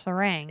scratch the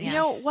ring.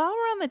 Yeah. While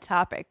we're on the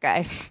topic,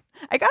 guys,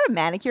 I got a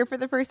manicure for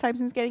the first time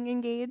since getting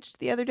engaged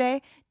the other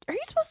day. Are you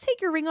supposed to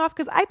take your ring off?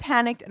 Because I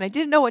panicked and I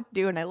didn't know what to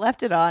do and I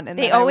left it on. And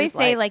They then I always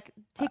was say like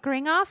take a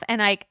ring off, and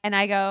I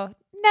go,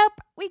 nope,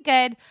 we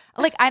good.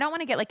 Like I don't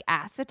want to get like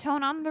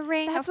acetone on the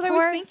ring. that's of what I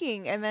course. was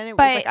thinking. And then it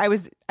But-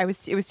 was like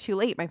it was too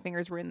late. My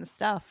fingers were in the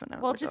stuff. And I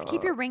was Well, like, just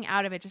keep your ring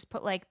out of it. Just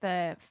put like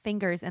the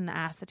fingers in the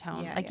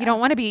acetone. Yeah, like yeah. you don't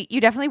want to be.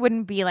 You definitely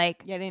wouldn't be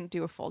like. Yeah, I didn't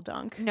do a full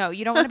dunk. No,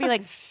 you don't want to be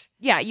like.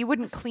 Yeah, you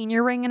wouldn't clean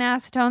your ring in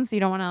acetone, so you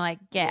don't want to like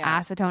get Yeah.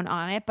 acetone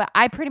on it. But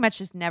I pretty much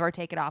just never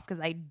take it off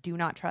because I do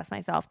not trust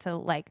myself to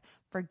like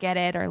forget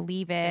it or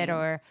leave it Same.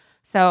 or.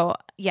 So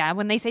yeah,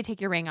 when they say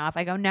take your ring off,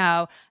 I go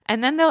no,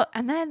 and then oh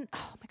my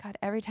god,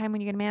 every time when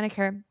you get a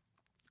manicure,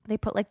 they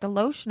put like the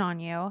lotion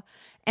on you,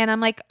 and I'm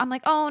like,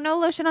 oh, no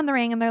lotion on the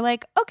ring, and they're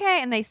like,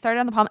 okay, and they start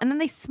it on the palm, and then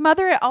they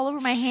smother it all over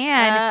my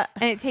hand,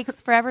 and it takes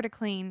forever to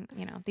clean.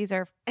 These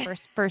are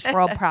first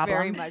world problems.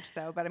 Very much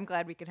so. But I'm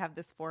glad we could have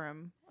this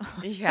forum.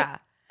 Yeah.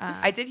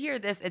 I did hear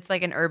this. It's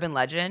like an urban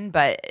legend,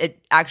 but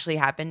it actually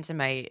happened to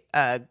my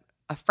a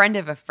friend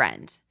of a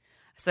friend.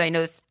 So I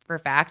know this for a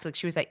fact. Like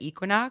she was at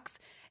Equinox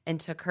and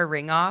took her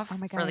ring off. Oh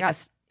my god, For like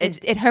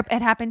it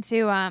happened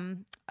to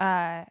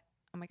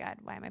oh my god,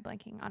 why am I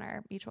blanking on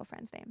our mutual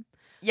friend's name?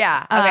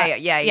 yeah. Okay.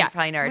 Yeah. You yeah,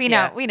 probably know. Her We too.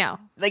 know, we know,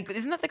 Like,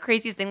 isn't that the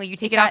craziest thing? Like, you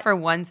take It it off got- for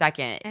 1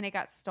 second. and it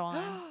got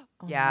stolen.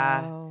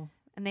 Yeah. no.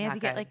 And they had Not to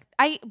get good.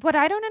 like what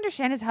I don't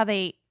understand is how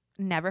they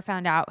never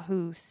found out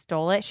who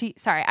stole it.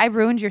 I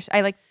ruined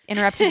I like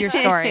interrupted your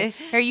story.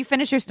 Here, you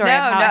finish your story. No,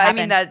 of how no. it I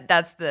mean happened.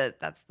 that's the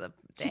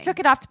She thing. took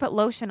it off to put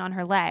lotion on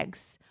her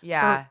legs.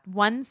 Yeah. For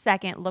 1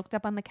 second, looked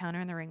up on the counter,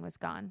 and the ring was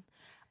gone.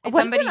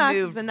 Somebody Equinox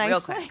moved is a nice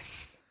real place.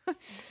 quick.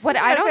 What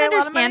You I gotta don't pay a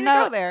lot of money understand to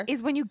go though there.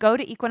 is when you go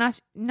to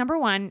Equinox, number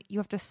one, you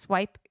have to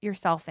swipe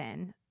yourself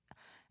in.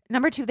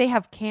 Number two, they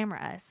have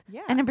cameras.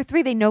 Yeah. And number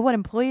three, they know what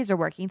employees are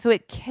working. So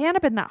it can't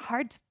have been that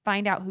hard to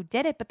find out who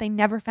did it, but they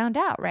never found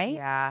out, right?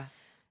 Yeah.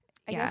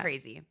 Yeah. That's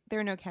crazy. There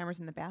are no cameras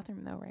in the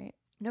bathroom, though, right?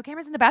 No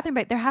cameras in the bathroom,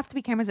 but there have to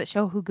be cameras that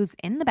show who goes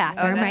in the Oh,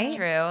 bathroom, that's right?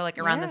 true. Like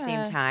around the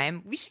Yeah. same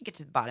time. We should get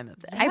to the bottom of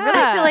this. I really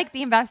Yeah. feel like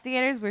the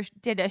investigators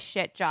did a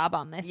shit job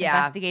on this Yeah.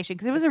 investigation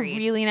because it was Agreed. a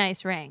really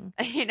nice ring.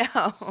 You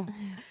know.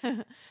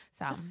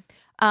 So,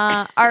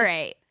 all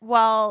right.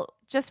 Well,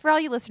 just for all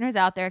you listeners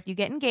out there, if you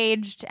get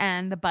engaged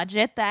and the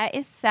budget that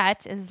is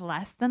set is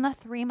less than the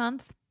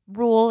 3-month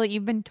rule that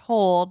you've been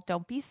told,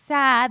 don't be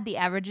sad. The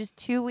average is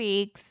 2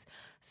 weeks.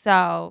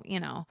 So,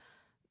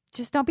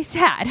 just don't be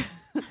sad.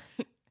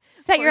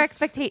 Set your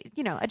expectation,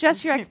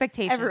 adjust your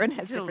expectations. Everyone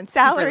has Super different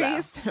low.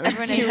 salaries. So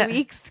Everyone 2 has-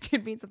 weeks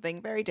could mean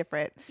something very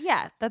different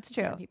Yeah, that's to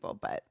true. different people,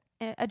 but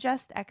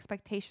Adjust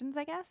expectations,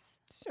 I guess,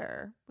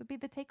 sure. would be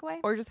the takeaway.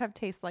 Or just have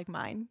tastes like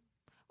mine.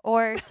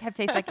 Or to have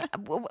taste like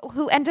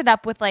who ended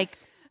up with like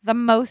the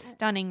most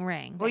stunning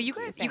ring. Well, you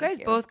Thank guys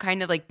you. both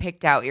kind of like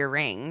picked out your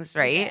rings,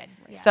 right? did,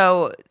 yeah.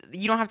 So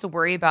you don't have to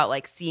worry about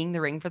like seeing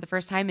the ring for the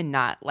first time and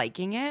not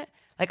liking it.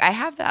 Like I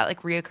have that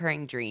like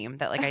reoccurring dream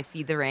that like I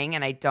see the ring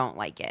and I don't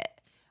like it.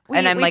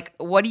 And I'm we've- like,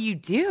 what do you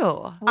do?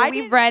 Well, I we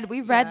didn't- read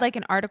yeah. like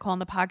an article on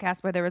the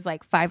podcast where there was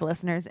like 5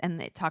 listeners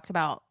and it talked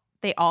about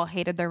they all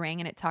hated their ring,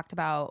 and it talked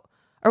about,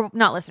 or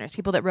not listeners,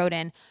 people that wrote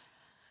in,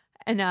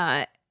 and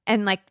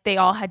And like they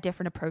all had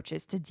different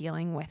approaches to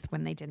dealing with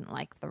when they didn't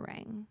like the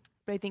ring.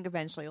 But I think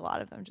eventually a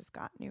lot of them just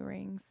got new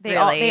rings. They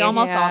Really?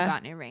 almost all Yeah.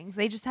 got new rings.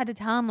 They just had to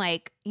tell him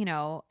like, you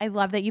know, I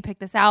love that you picked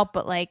this out,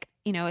 but like,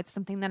 you know, it's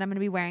something that I'm going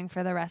to be wearing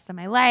for the rest of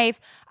my life.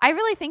 I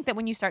really think that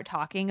when you start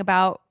talking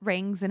about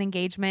rings and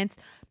engagements,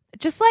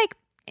 just like,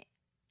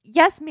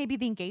 yes, maybe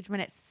the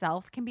engagement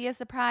itself can be a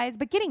surprise,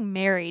 but getting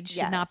married should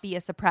Yes. not be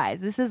a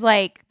surprise. This isn't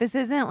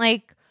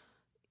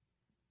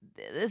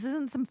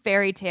some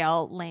fairy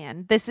tale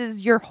land. This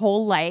is your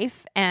whole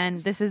life,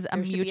 and this is a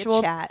There should be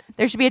mutual chat.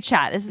 There should be a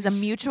chat. This is a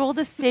mutual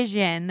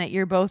decision that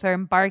you're both are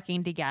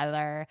embarking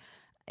together.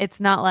 It's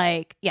not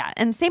like, yeah.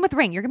 And same with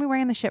ring. You're going to be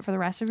wearing the shit for the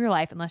rest of your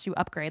life unless you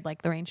upgrade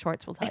like the rain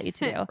shorts will tell you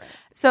to do.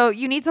 So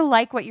you need to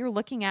like what you're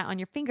looking at on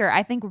your finger.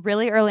 I think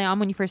really early on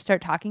when you first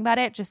start talking about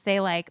it, just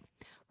say like,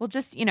 well,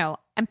 just, you know,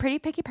 I'm a pretty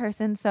picky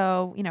person.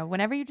 So, you know,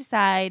 whenever you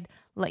decide,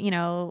 you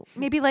know,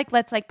 maybe like,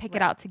 let's like pick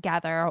it out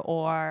together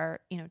or,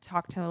 you know,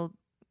 talk to,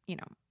 you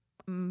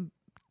know,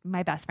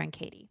 my best friend,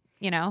 Katie,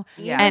 you know?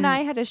 Yeah. Ian and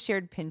I had a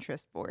shared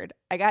Pinterest board.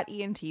 I got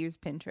Ian to use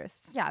Pinterest.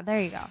 Yeah,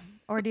 there you go.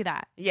 Or do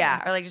that.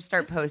 Yeah, or like just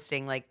start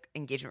posting like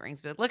engagement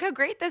rings. Be like, look how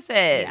great this is.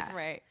 Yeah.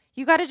 Right.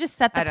 You got to just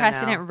set the I don't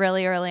precedent know.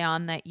 really early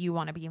on that you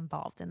want to be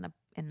involved in the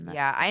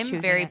Yeah, I am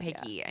choosing very it.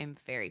 picky. I'm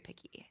very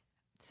picky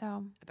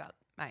So about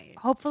my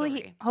hopefully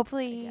jewelry.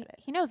 get it.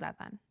 he knows that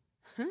then.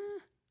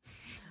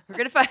 We're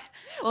gonna find.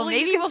 Well, Well, you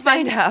maybe can we'll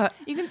send- find out.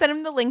 You can send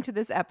him the link to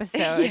this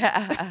episode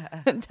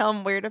Yeah. and tell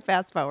him where to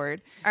fast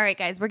forward. All right,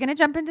 guys, we're going to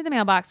jump into the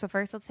mailbox. So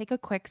first, let's take a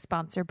quick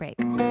sponsor break.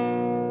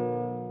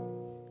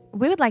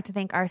 We would like to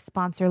thank our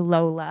sponsor,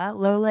 Lola.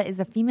 Lola is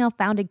a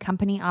female-founded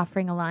company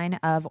offering a line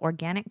of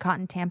organic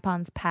cotton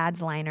tampons,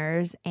 pads,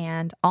 liners,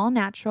 and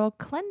all-natural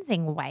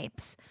cleansing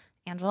wipes.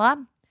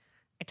 Angela,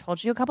 I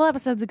told you a couple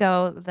episodes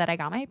ago that I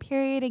got my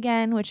period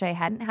again, which I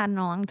hadn't had in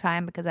a long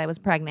time because I was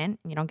pregnant.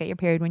 You don't get your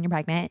period when you're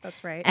pregnant.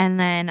 That's right. And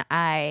then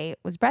I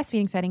was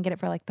breastfeeding, so I didn't get it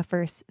for like the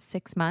first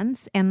 6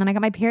 months. And then I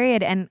got my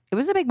period, and it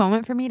was a big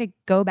moment for me to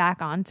go back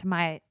onto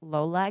my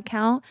Lola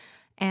account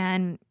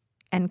and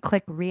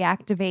click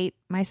reactivate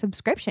my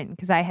subscription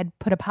because I had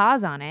put a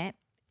pause on it.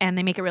 And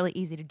they make it really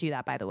easy to do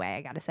that, by the way,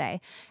 I got to say.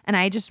 And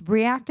I just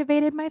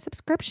reactivated my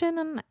subscription,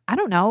 and I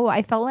don't know.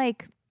 I felt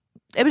like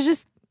it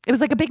was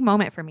like a big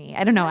moment for me.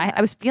 I don't know. I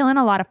was feeling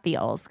a lot of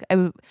feels.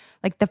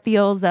 Like the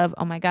feels of,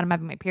 oh my God, I'm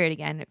having my period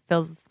again. It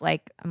feels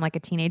like I'm like a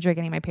teenager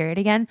getting my period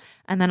again.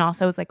 And then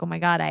also it's like, oh my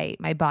God,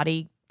 my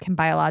body can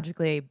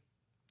biologically,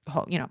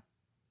 you know,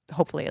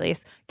 hopefully at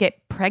least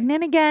get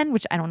pregnant again,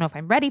 which I don't know if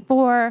I'm ready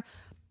for.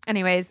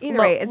 Anyways, Either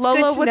way, it's good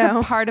Lola to was know.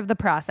 a part of the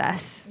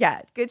process.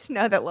 Yeah, good to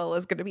know that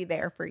Lola's going to be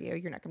there for you.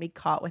 You're not going to be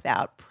caught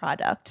without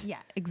product.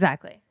 Yeah,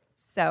 exactly.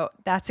 So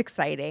that's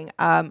exciting.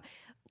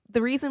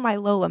 The reason why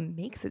Lola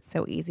makes it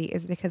so easy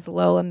is because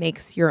Lola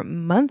makes your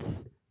month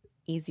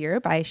easier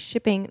by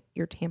shipping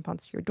your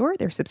tampons to your door.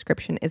 Their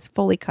subscription is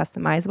fully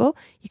customizable.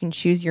 You can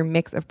choose your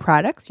mix of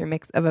products, your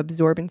mix of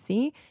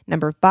absorbency,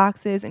 number of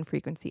boxes, and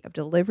frequency of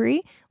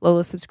delivery.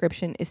 Lola's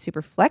subscription is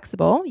super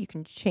flexible. You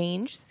can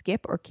change,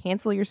 skip, or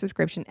cancel your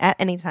subscription at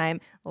any time,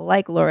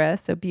 like Laura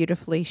so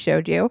beautifully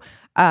showed you.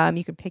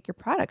 You can pick your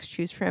products.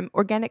 Choose from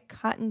organic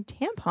cotton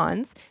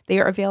tampons. They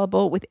are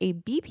available with a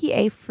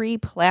BPA-free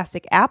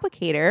plastic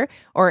applicator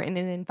or in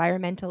an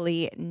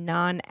environmentally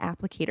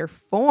non-applicator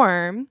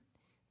form.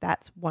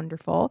 That's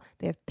wonderful.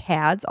 They have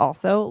pads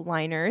also,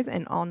 liners,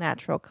 and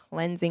all-natural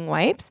cleansing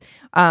wipes.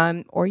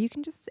 Or you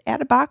can just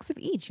add a box of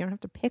each. You don't have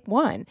to pick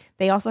one.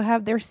 They also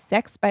have their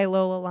Sex by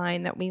Lola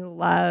line that we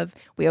love.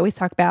 We always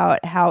talk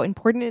about how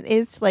important it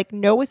is to like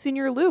know what's in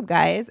your lube,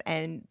 guys.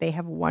 And they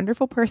have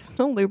wonderful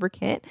personal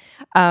lubricant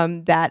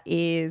that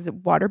is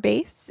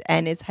water-based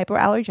and is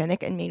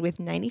hypoallergenic and made with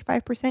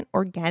 95%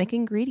 organic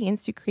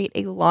ingredients to create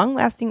a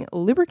long-lasting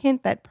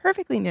lubricant that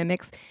perfectly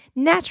mimics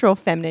natural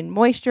feminine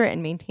moisture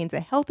and maintains a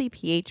healthy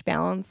pH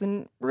balance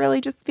and really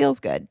just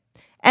feels good.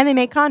 And they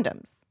make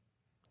condoms.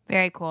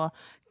 Very cool.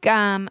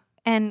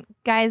 And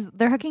guys,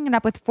 they're hooking it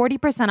up with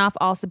 40% off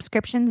all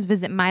subscriptions.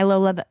 Visit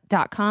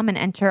mylola.com and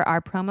enter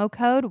our promo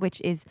code,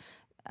 which is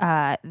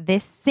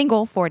this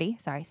single 40,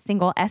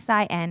 single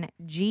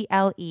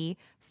SINGLE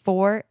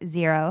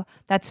 40.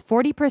 That's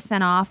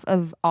 40% off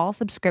of all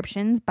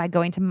subscriptions by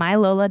going to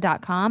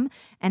mylola.com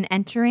and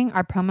entering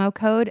our promo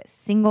code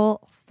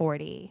single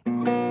 40.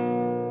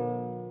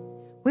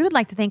 We would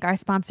like to thank our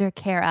sponsor,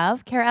 Care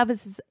of. Care of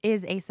is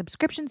a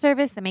subscription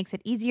service that makes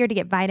it easier to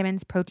get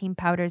vitamins, protein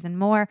powders, and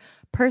more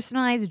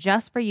personalized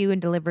just for you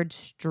and delivered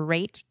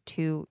straight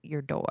to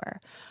your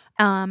door.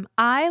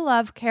 I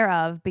love Care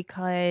of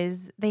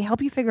because they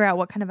help you figure out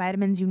what kind of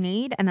vitamins you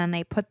need, and then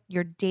they put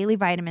your daily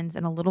vitamins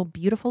in a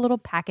beautiful little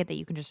packet that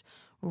you can just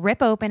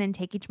rip open and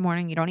take each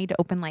morning. You don't need to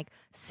open like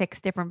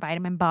 6 different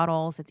vitamin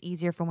bottles. It's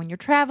easier for when you're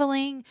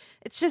traveling.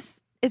 It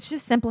just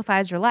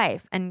simplifies your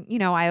life. And, you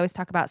know, I always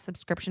talk about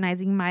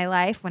subscriptionizing my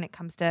life when it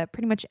comes to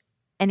pretty much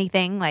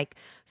anything like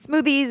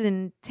smoothies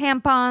and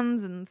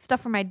tampons and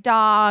stuff for my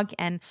dog.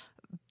 And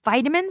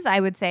vitamins, I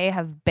would say,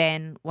 have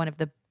been one of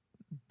the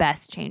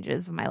best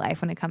changes of my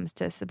life when it comes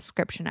to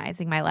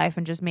subscriptionizing my life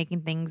and just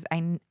making things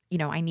I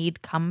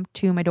need come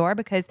to my door,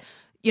 because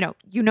you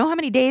know how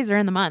many days are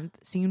in the month,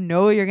 so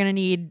you're going to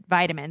need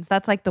vitamins.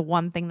 That's like the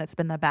one thing that's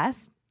been the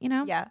best.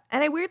 Yeah.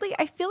 And I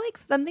feel like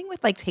something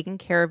with like taking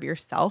care of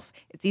yourself,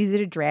 it's easy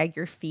to drag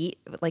your feet,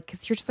 like,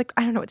 because you're just like,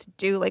 I don't know what to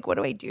do. Like, what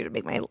do I do to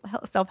make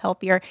myself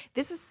healthier?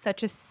 This is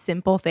such a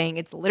simple thing.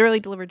 It's literally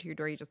delivered to your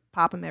door. You just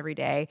pop them every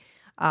day.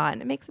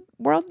 And it makes a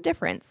world of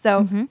difference.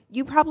 So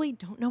you probably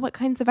don't know what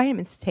kinds of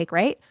vitamins to take,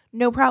 right?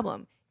 No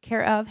problem.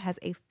 Care of has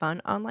a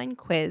fun online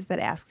quiz that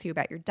asks you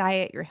about your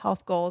diet, your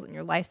health goals, and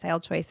your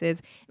lifestyle choices.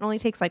 It only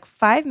takes like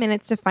 5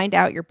 minutes to find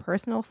out your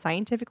personal,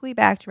 scientifically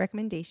backed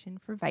recommendation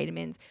for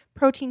vitamins,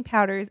 protein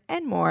powders,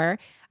 and more.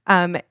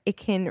 It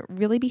can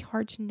really be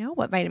hard to know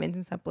what vitamins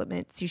and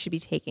supplements you should be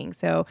taking.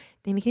 So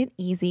they make it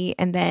easy,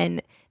 and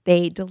then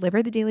they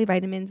deliver the daily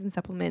vitamins and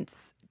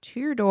supplements to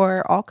your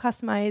door, all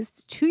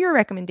customized to your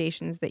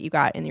recommendations that you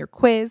got in your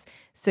quiz.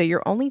 So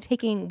you're only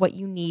taking what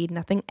you need,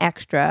 nothing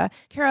extra.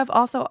 Care of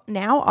also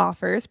now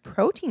offers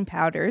protein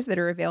powders that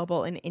are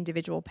available in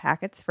individual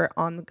packets for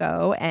on the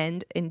go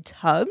and in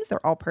tubs.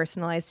 They're all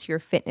personalized to your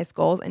fitness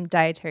goals and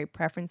dietary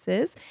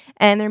preferences.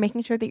 And they're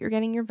making sure that you're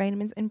getting your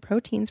vitamins and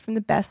proteins from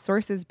the best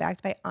sources,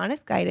 backed by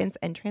honest guidance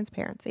and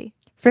transparency.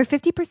 For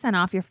 50%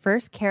 off your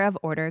first Care of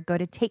order, go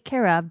to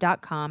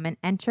takecareof.com and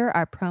enter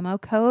our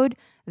promo code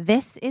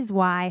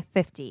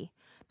ThisIsWhy50.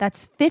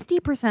 That's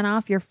 50%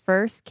 off your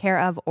first Care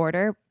of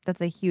order.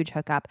 That's a huge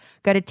hookup.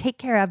 Go to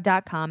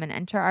takecareof.com and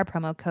enter our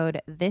promo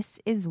code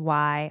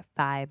ThisIsWhy50.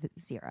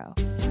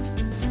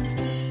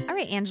 All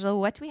right, Angela,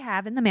 what do we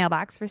have in the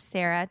mailbox for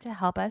Sarah to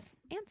help us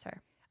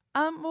answer?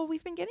 Well,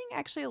 we've been getting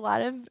actually a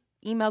lot of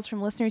emails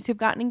from listeners who've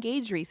gotten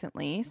engaged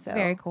recently. So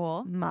very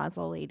cool.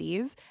 Mazel,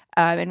 ladies.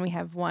 And we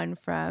have one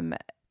from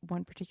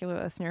one particular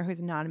listener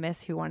who's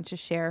anonymous who wanted to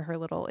share her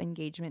little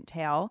engagement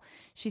tale.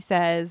 She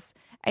says,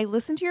 I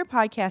listen to your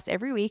podcast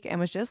every week and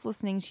was just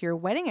listening to your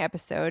wedding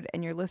episode,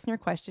 and your listener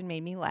question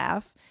made me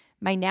laugh.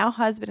 My now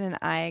husband and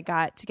I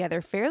got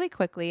together fairly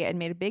quickly and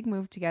made a big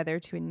move together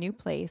to a new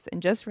place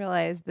and just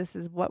realized this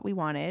is what we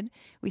wanted.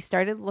 We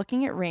started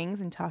looking at rings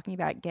and talking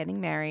about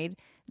getting married.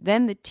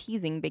 Then the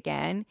teasing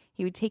began.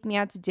 He would take me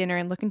out to dinner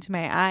and look into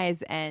my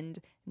eyes and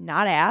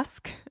not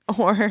ask,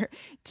 or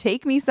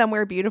take me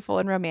somewhere beautiful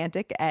and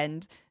romantic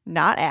and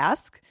not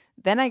ask.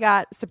 Then I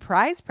got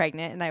surprise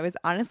pregnant, and I was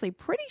honestly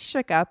pretty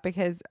shook up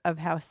because of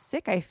how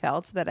sick I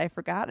felt that I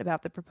forgot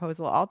about the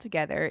proposal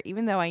altogether,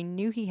 even though I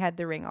knew he had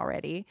the ring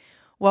already.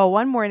 Well,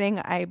 one morning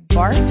I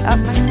barked up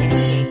my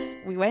pancakes.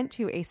 We went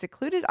to a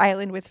secluded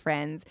island with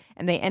friends,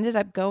 and they ended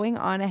up going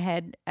on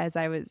ahead as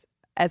I was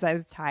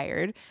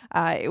tired.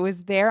 It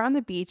was there on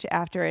the beach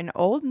after an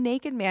old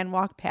naked man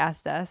walked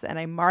past us, and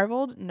I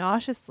marveled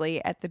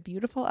nauseously at the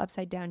beautiful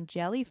upside down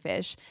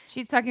jellyfish.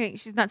 She's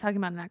not talking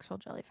about an actual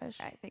jellyfish.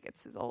 I think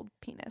it's his old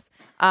penis.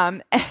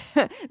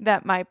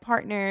 That my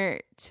partner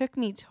took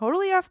me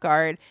totally off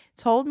guard,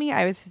 told me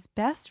I was his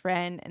best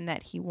friend and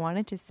that he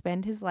wanted to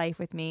spend his life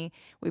with me.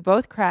 We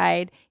both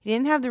cried. He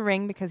didn't have the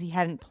ring because he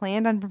hadn't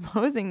planned on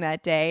proposing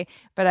that day,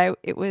 but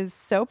it was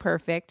so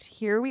perfect.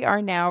 Here we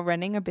are now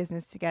running a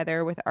business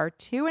together with our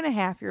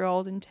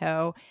 2.5-year-old in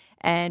tow,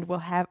 and we'll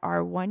have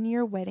our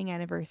 1-year wedding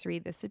anniversary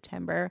this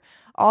September.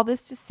 All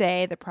this to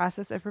say, the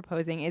process of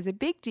proposing is a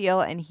big deal,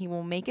 and he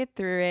will make it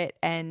through it,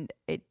 and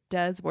it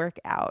does work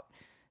out.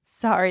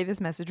 Sorry, this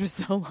message was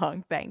so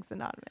long. Thanks,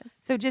 Anonymous.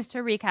 So just to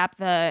recap,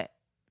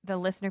 the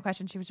listener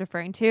question she was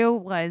referring to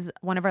was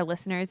one of our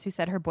listeners who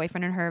said her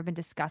boyfriend and her have been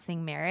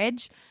discussing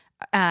marriage,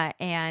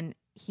 and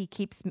he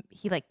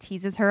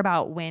teases her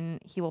about when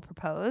he will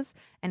propose,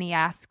 and he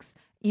asks,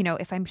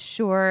 if I'm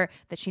sure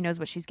that she knows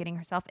what she's getting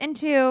herself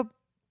into.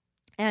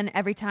 And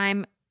every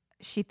time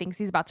she thinks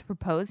he's about to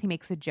propose, he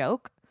makes a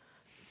joke.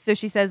 So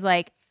she says,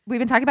 we've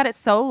been talking about it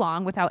so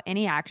long without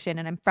any action,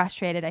 and I'm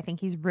frustrated. I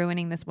think he's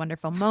ruining this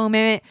wonderful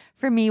moment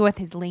for me with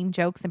his lame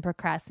jokes and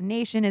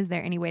procrastination. Is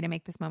there any way to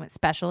make this moment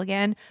special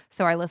again?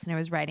 So our listener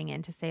was writing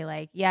in to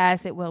say,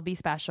 yes, it will be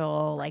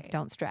special. Right.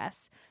 Don't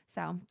stress.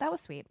 So that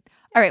was sweet.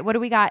 All right, what do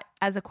we got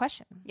as a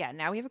question? Yeah,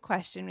 now we have a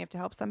question. We have to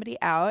help somebody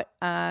out.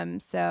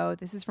 So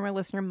this is from our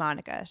listener,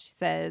 Monica. She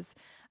says,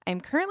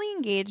 I'm currently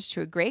engaged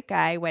to a great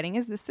guy. Wedding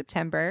is this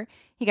September.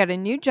 He got a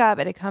new job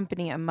at a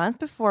company a month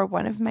before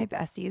one of my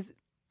besties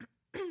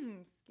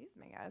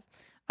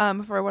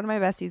before one of my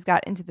besties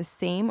got into the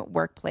same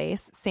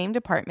workplace, same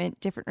department,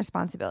 different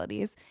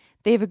responsibilities.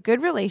 They have a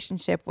good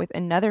relationship with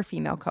another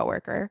female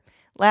coworker.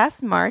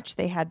 Last March,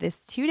 they had this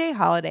 2-day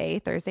holiday,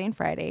 Thursday and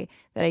Friday,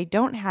 that I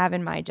don't have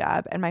in my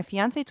job, and my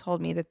fiance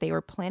told me that they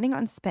were planning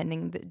on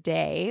spending the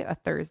day, a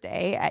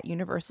Thursday, at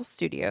Universal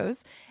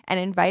Studios, and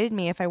invited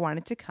me if I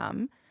wanted to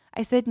come.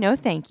 I said no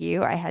thank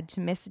you. I had to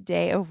miss a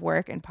day of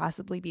work and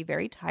possibly be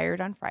very tired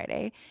on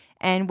Friday,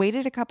 and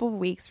waited a couple of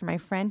weeks for my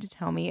friend to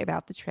tell me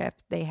about the trip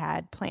they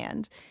had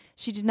planned.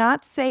 She did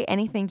not say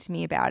anything to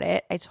me about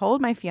it. I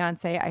told my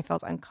fiance I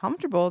felt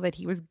uncomfortable that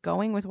he was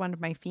going with one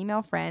of my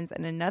female friends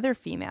and another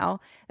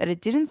female, that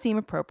it didn't seem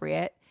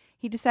appropriate.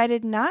 He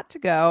decided not to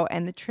go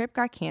and the trip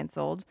got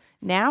canceled.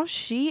 Now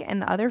she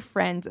and the other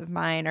friends of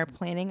mine are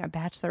planning a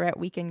bachelorette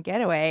weekend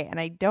getaway,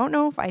 and I don't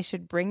know if I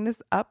should bring this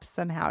up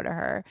somehow to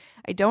her.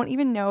 I don't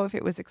even know if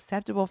it was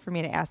acceptable for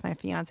me to ask my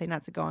fiance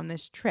not to go on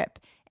this trip.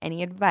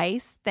 Any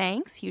advice?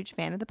 Thanks. Huge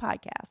fan of the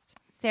podcast.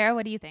 Sarah,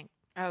 what do you think?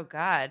 Oh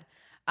God.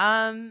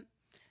 I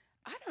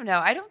don't know.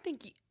 I don't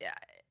think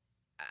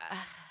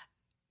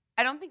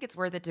it's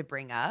worth it to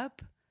bring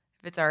up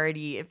if it's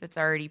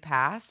already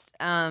passed.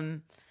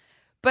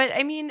 But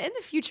I mean, in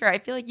the future, I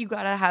feel like you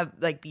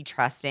gotta be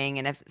trusting,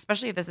 and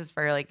especially if this is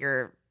for like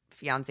your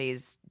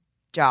fiance's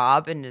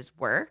job and his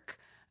work,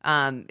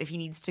 if he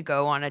needs to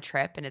go on a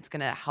trip and it's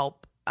gonna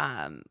help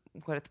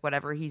with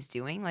whatever he's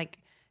doing, like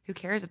who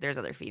cares if there's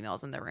other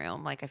females in the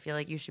room? Like I feel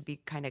like you should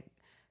be kind of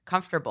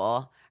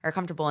comfortable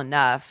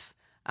enough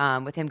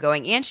with him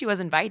going. And she was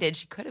invited;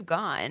 she could have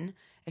gone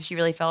if she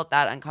really felt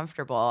that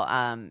uncomfortable.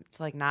 To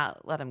like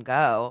not let him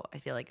go, I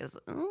feel like is,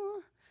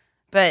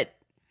 but.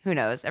 Who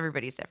knows?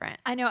 Everybody's different.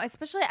 I know,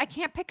 especially I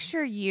can't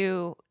picture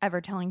you ever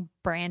telling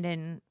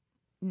Brandon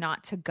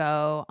not to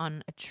go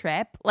on a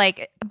trip.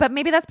 But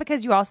maybe that's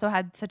because you also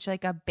had such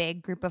like a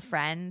big group of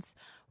friends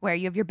where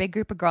you have your big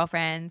group of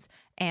girlfriends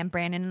and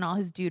Brandon and all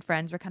his dude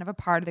friends were kind of a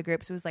part of the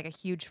group. So it was like a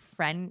huge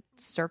friend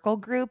circle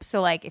group.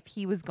 So like if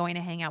he was going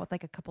to hang out with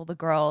like a couple of the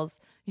girls,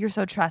 you're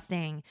so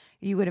trusting,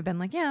 you would have been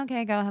like, yeah,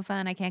 okay, go have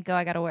fun. I can't go.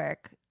 I got to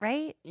work.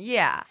 Right?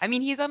 Yeah. I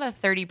mean, he's on a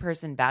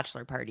 30-person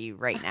bachelor party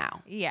right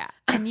now. Yeah.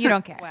 And you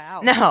don't care.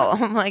 Wow. No,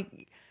 I'm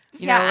like,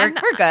 we're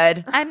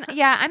good. I'm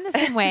the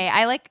same way.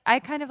 I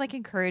kind of like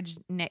encourage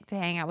Nick to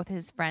hang out with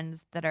his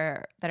friends that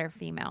are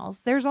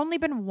females. There's only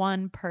been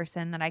one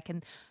person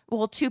that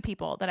two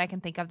people that I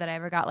can think of that I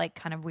ever got like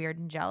kind of weird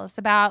and jealous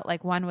about.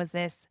 Like one was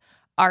this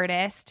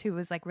artist who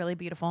was like really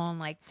beautiful and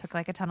like took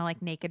like a ton of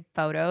like naked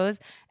photos.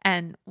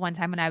 And one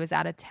time when I was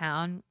out of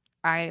town,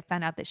 I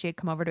found out that she had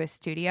come over to his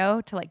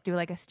studio to like do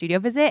like a studio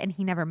visit, and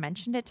he never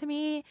mentioned it to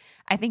me.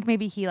 I think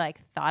maybe he like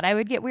thought I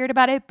would get weird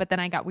about it, but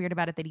then I got weird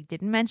about it that he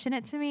didn't mention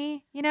it to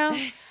me,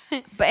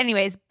 But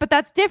anyways,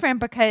 that's different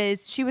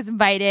because she was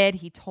invited.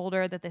 He told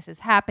her that this is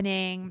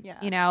happening,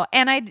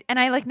 and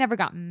I like never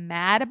got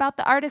mad about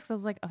the artist. I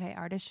was like, okay,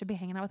 artists should be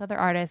hanging out with other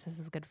artists. This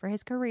is good for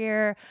his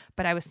career.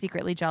 But I was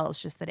secretly jealous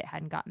just that it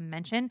hadn't gotten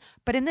mentioned.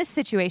 But in this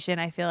situation,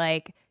 I feel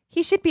like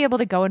he should be able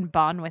to go and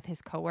bond with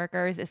his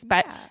coworkers.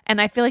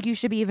 And I feel like you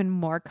should be even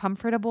more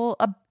comfortable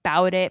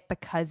about it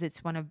because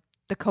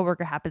the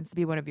coworker happens to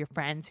be one of your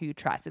friends who you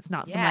trust. It's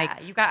not some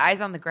like you got eyes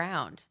on the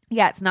ground.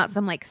 Yeah, it's not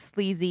some like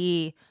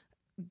sleazy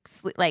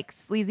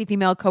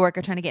female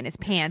coworker trying to get in his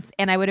pants.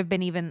 And I would have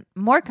been even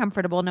more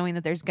comfortable knowing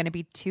that there's going to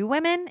be two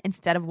women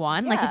instead of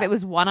one. Yeah. Like if it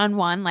was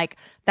one-on-one, like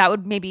that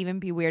would maybe even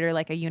be weirder,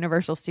 like a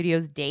Universal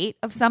Studios date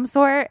of some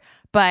sort.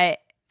 But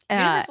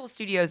Universal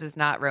Studios is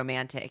not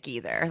romantic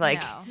either.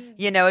 Like,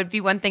 it'd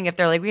be one thing if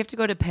they're like, we have to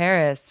go to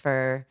Paris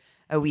for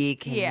a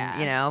week.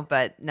 And,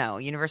 but no,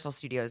 Universal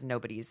Studios,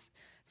 it's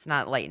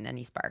not lighting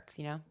any sparks,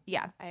 Yeah.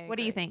 What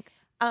do you think?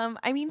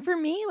 I mean, for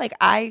me, like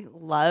I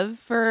love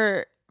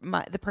for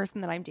the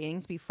person that I'm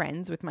dating to be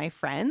friends with my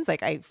friends.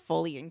 Like I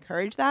fully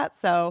encourage that.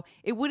 So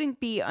it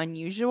wouldn't be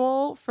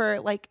unusual for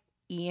like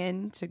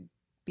Ian to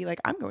be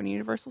like, I'm going to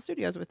Universal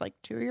Studios with like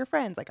two of your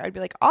friends. Like I'd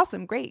be like,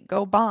 awesome, great,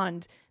 go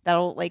bond.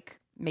 That'll like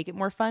make it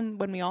more fun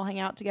when we all hang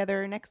out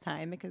together next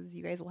time because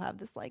you guys will have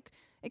this like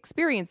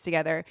experience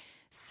together.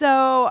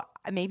 So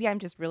maybe I'm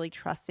just really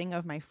trusting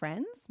of my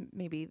friends.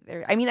 Maybe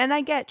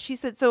she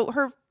said, so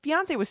her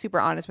fiance was super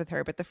honest with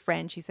her, but the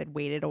friend, she said,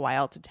 waited a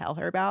while to tell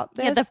her about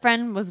this. Yeah, the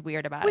friend was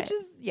weird about it. Which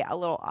is, a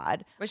little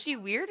odd. Was she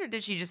weird or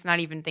did she just not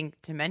even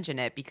think to mention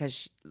it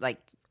because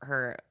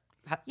her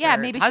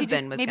maybe she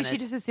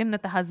just assumed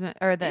that the husband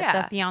or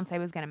the fiance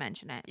was going to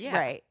mention it. Yeah.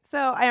 Right.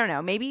 So I don't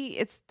know. Maybe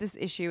this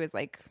issue is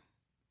like,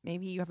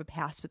 maybe you have a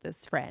past with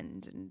this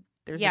friend and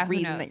there's a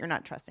reason that you're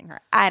not trusting her.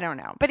 I don't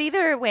know. But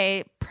either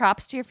way,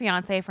 props to your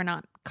fiance for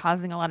not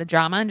causing a lot of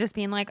drama and just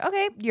being like,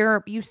 okay,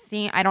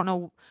 I don't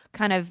know,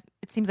 kind of,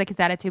 it seems like his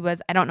attitude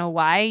was, I don't know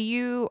why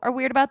you are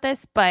weird about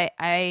this, but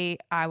I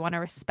want to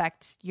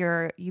respect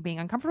you being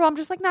uncomfortable. I'm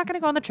just like not going to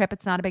go on the trip.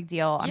 It's not a big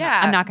deal.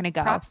 I'm not going to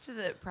go.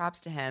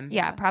 Props to him.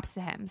 Yeah, props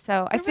to him.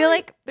 So I feel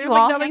like there's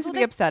like nothing to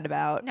be upset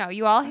about. No,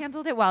 you all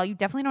handled it well. You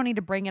definitely don't need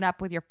to bring it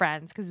up with your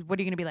friends because what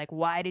are you going to be like?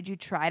 Why did you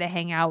try to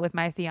hang out with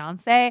my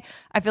fiance?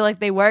 I feel like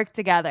they work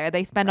together.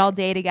 They spend all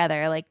day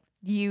together. Like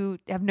you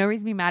have no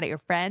reason to be mad at your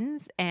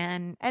friends.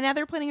 And now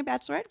they're planning a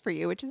bachelorette for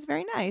you, which is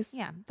very nice.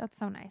 Yeah, that's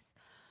so nice.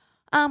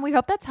 We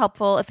hope that's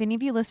helpful. If any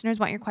of you listeners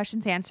want your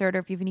questions answered or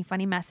if you have any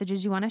funny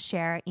messages you want to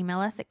share, email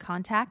us at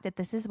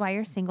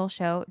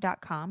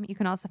contact@thisiswhyyoursingleshow.com. You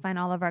can also find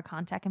all of our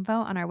contact info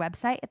on our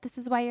website at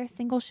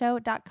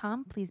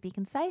thisiswhyyoursingleshow.com. Please be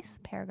concise,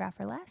 paragraph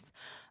or less.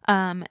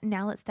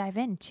 Now let's dive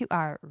into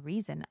our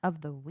reason of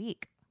the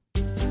week.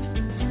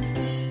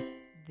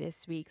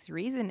 This week's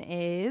reason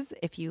is,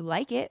 if you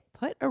like it,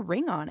 put a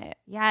ring on it.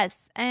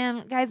 Yes.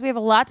 And guys, we have a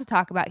lot to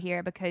talk about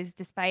here because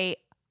despite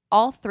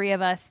all three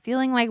of us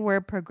feeling like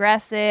we're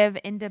progressive,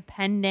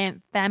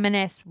 independent,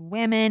 feminist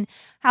women.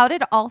 How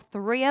did all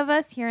three of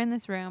us here in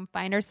this room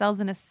find ourselves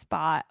in a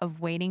spot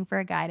of waiting for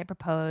a guy to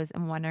propose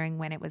and wondering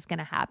when it was going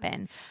to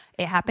happen?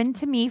 It happened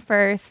to me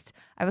first.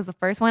 I was the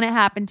first one it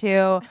happened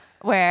to,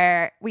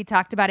 where we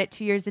talked about it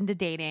 2 years into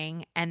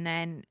dating, and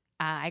then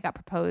I got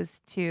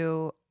proposed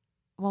to.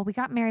 Well, we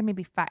got married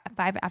maybe five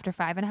after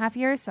 5.5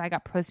 years. So I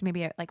got proposed to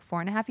maybe like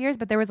 4.5 years,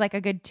 but there was like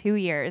a good 2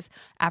 years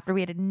after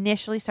we had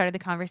initially started the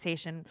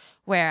conversation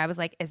where I was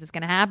like, is this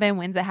going to happen?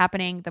 When's it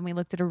happening? Then we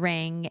looked at a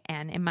ring,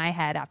 and in my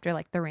head, after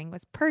like the ring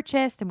was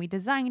purchased and we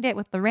designed it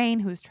with Lorraine,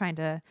 who was trying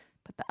to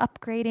put the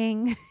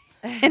upgrading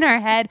in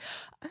our head,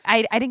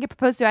 I didn't get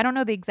proposed to. I don't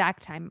know the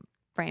exact time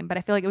frame, but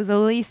I feel like it was at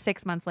least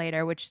 6 months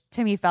later, which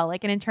to me felt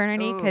like an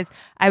eternity, because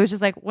I was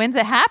just like, when's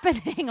it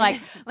happening?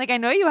 like I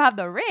know you have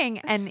the ring.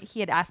 And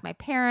he had asked my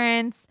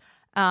parents.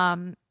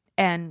 And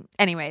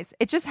anyways,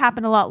 it just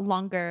happened a lot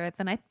longer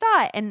than I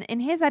thought. And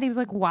in his head, he was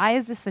like, why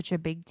is this such a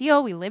big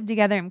deal? We live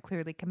together. I'm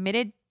clearly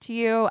committed to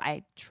you.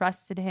 I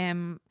trusted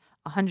him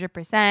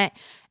 100%.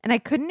 And I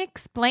couldn't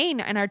explain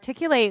and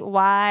articulate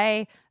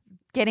why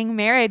getting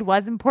married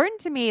was important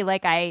to me.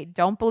 Like, I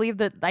don't believe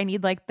that I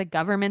need like the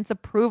government's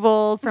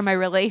approval for my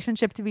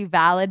relationship to be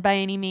valid by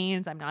any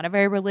means. I'm not a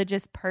very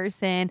religious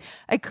person.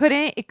 I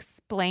couldn't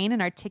explain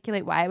and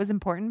articulate why it was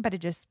important, but it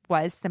just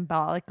was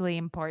symbolically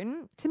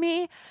important to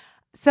me.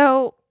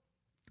 So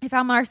I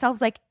found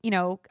ourselves like,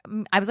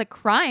 I was like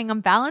crying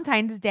on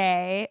Valentine's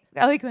Day.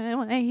 Like when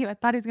I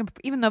thought he was going to,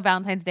 even though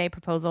Valentine's Day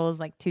proposal was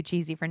like too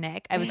cheesy for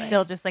Nick, I was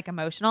still just like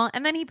emotional.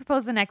 And then he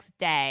proposed the next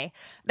day.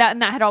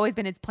 That had always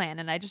been his plan.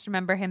 And I just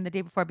remember him the day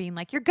before being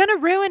like, you're going to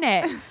ruin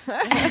it.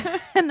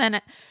 And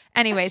then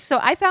anyway, so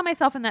I found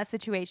myself in that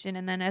situation.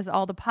 And then as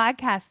all the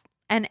podcasts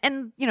and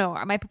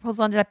my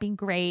proposal ended up being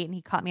great, and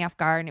he caught me off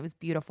guard, and it was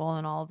beautiful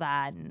and all of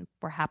that. And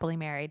we're happily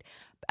married.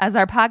 As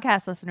our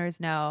podcast listeners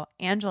know,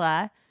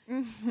 Angela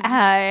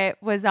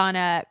was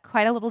on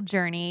quite a little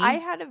journey. I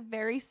had a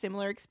very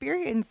similar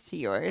experience to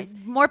yours.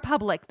 More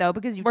public though,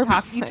 because you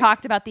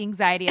talked about the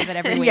anxiety of it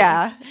every week.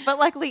 Yeah, but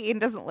luckily Ian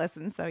doesn't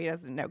listen, so he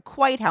doesn't know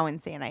quite how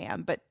insane I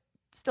am, but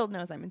still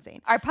knows I'm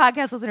insane. Our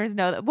podcast listeners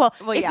know that. Well,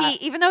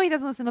 even though he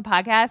doesn't listen to the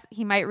podcast,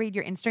 he might read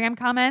your Instagram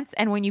comments.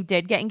 And when you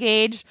did get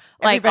engaged,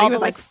 like everybody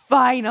was like,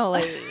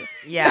 finally.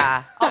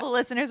 Yeah. All the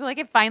listeners were like,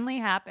 it finally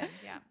happened.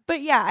 Yeah.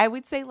 But yeah, I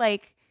would say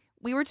like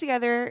we were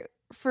together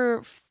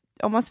for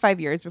almost 5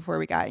 years before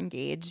we got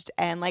engaged,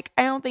 and like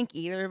I don't think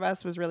either of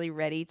us was really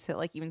ready to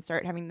like even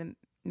start having the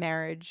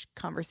marriage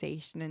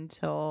conversation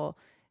until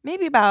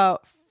maybe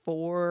about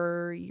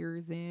 4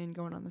 years in,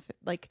 going on the fifth.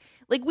 Like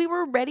we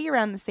were ready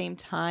around the same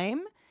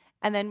time,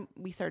 and then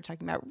we started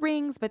talking about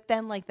rings, but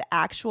then like the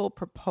actual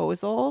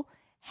proposal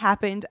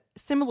happened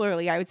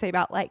similarly, I would say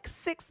about like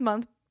 6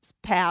 months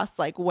past,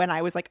 like when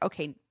I was like,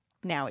 okay,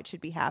 now it should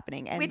be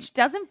happening. And which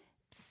doesn't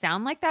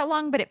sound like that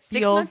long, but it 6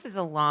 feels months is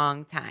a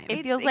long time.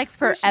 It feels like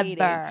forever.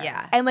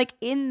 Yeah. And like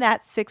in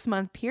that 6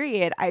 month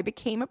period, I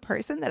became a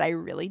person that I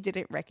really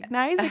didn't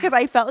recognize, because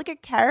I felt like a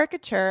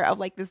caricature of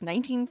like this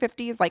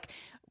 1950s like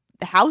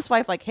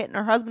housewife like hitting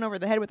her husband over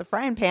the head with a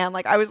frying pan.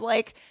 Like I was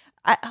like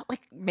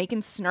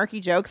making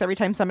snarky jokes every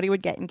time somebody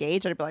would get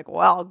engaged. I'd be like,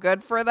 well,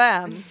 good for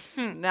them.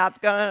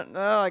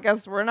 I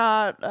guess we're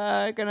not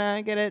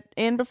gonna get it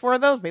in before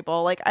those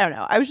people. Like, I don't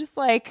know. I was just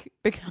like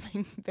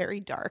becoming very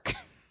dark.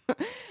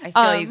 I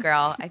feel you,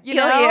 girl. I feel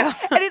you.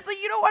 And it's like,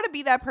 you don't want to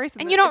be that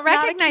person. And you don't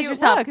recognize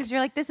yourself because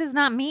you're like, this is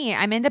not me.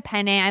 I'm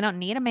independent. I don't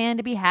need a man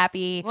to be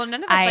happy. Well,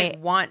 none of us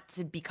want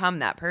to become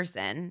that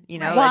person.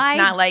 Why it's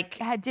not like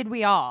did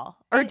we all,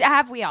 or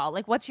have we all?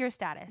 Like, what's your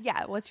status?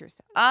 Yeah, what's your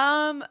status?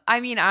 I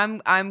mean,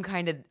 I'm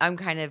kind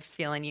of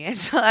feeling you,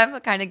 Angela. I'm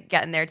kind of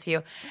getting there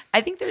too.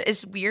 I think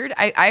it's weird.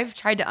 I've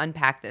tried to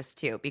unpack this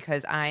too,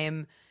 because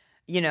I'm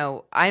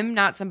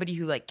not somebody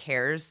who like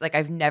cares. Like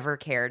I've never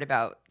cared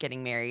about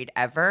getting married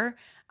ever.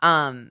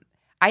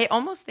 I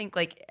almost think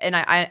like, and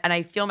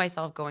I feel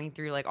myself going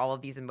through like all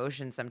of these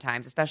emotions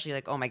sometimes, especially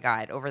like, oh my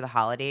God, over the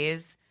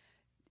holidays,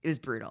 it was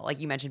brutal.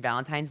 Like you mentioned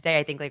Valentine's Day.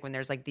 I think like when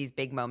there's like these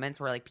big moments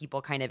where like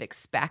people kind of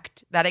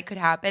expect that it could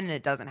happen and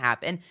it doesn't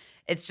happen,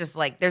 it's just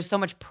like there's so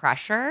much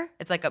pressure.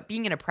 It's like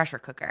being in a pressure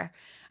cooker.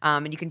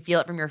 And you can feel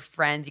it from your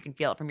friends. You can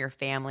feel it from your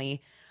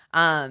family.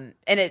 And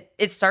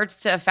it starts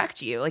to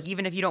affect you. Like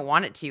even if you don't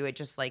want it to, it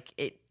just like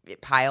it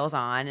piles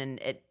on and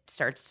it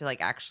starts to like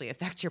actually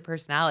affect your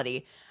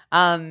personality.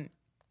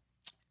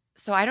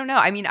 So I don't know.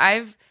 I mean,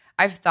 I've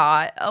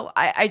thought,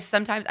 I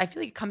sometimes I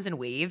feel like it comes in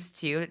waves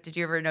too. Did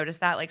you ever notice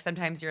that? Like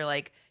sometimes you're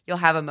like, you'll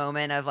have a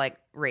moment of like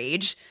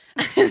rage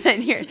and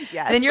then you're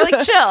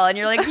like chill and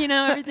you're like,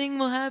 everything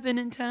will happen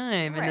in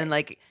time. And then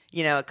like,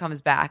 it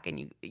comes back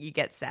and you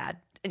get sad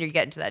and you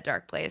get into that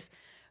dark place.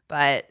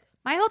 But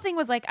My whole thing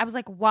was like, I was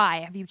like,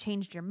 why? Have you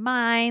changed your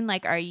mind?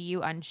 Like, are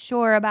you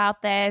unsure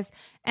about this?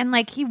 And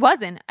like, he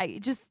wasn't. I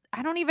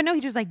don't even know.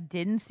 He just like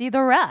didn't see the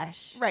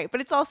rush. Right.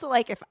 But it's also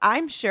like, if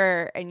I'm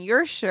sure and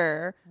you're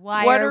sure,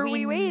 Why what are are we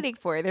we waiting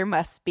for? There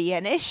must be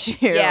an issue.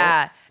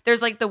 Yeah.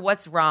 There's like the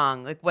what's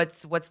wrong? Like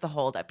what's the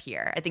hold up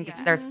here? I think it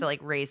Yeah. starts to like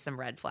raise some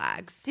red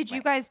flags. Did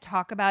you guys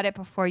talk about it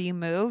before you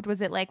moved?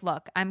 Was it like,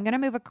 look, I'm going to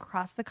move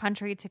across the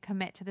country to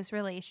commit to this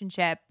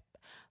relationship,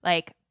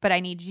 like, but I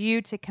need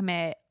you to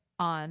commit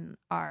on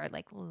our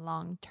like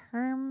long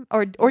term,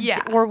 or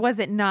Yeah. or was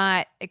it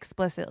not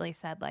explicitly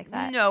said like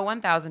that? No,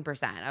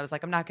 1000%. I was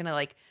like, I'm not going to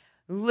like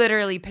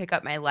literally pick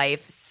up my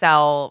life,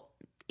 sell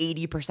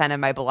 80%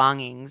 of my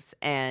belongings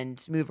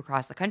and move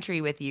across the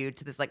country with you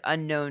to this like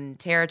unknown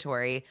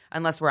territory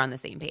unless we're on the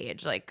same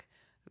page. Like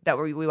that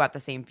we want the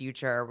same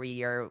future,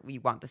 we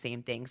want the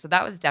same thing. So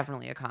that was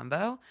definitely a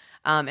combo.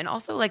 And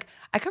also like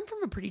I come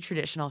from a pretty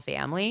traditional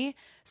family.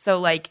 So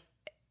like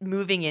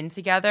moving in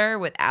together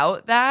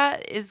without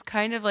that is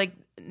kind of like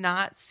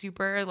not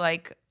super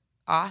like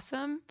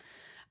awesome.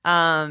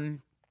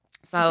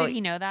 So Did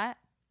he know that?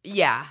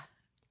 yeah.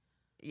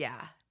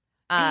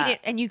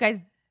 And you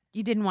guys,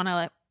 you didn't want to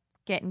like,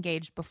 get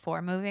engaged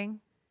before moving?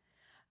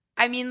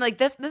 I mean, like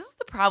this is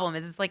the problem.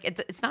 Is it's like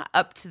it's not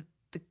up to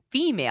the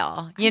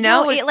female, you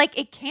No, know?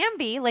 it can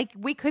be like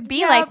we could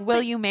be Yeah, like, will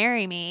but- you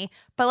marry me?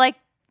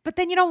 But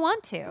then you don't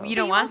want to. You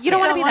don't want You don't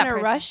to. want to be that wanna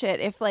person. rush it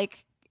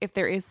if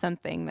there is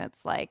something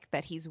that's like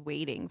that he's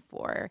waiting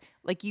for.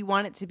 Like you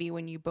want it to be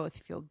when you both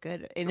feel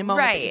good in a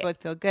moment that you Right. both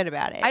feel good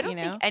about it. I don't you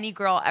know? think any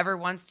girl ever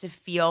wants to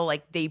feel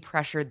like they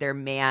pressured their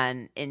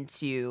man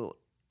into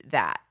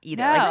that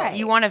either. No. Like Right.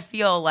 you want to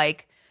feel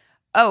like,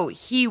 oh,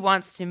 he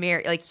wants to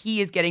marry, like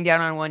he is getting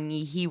down on one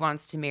knee, he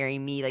wants to marry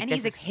me, like And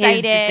this he's is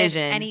excited, his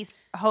decision. and he's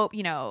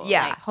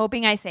Yeah. like,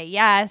 hoping I say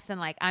yes,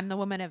 and like I'm the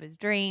woman of his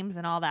dreams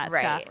and all that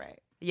Right. stuff. Right.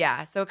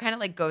 Yeah, so it kind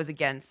of like goes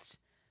against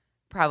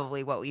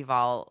probably what we've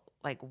all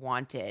like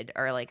wanted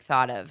or like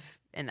thought of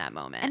in that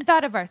moment. And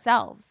thought of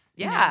ourselves.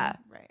 you know? yeah.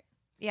 Right.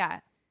 Yeah.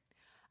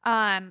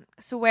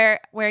 So where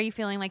are you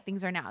feeling like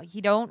things are now?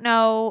 He doesn't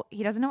know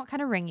what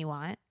kind of ring you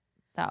want,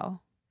 though.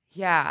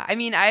 Yeah, I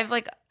mean,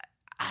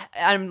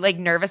 I'm like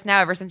nervous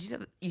now ever since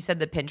you said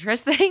the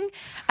Pinterest thing.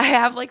 I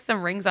have like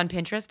some rings on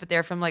Pinterest, but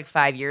they're from like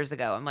 5 years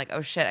ago. I'm like,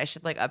 oh shit, I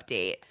should like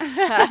update.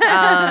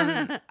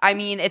 I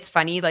mean, it's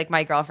funny. Like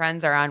my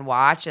girlfriends are on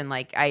watch, and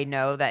like I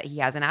know that he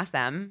hasn't asked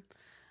them.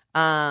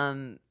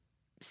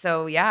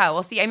 So yeah,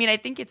 we'll see. I mean, I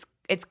think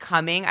it's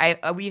coming.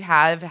 We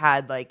have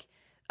had like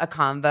a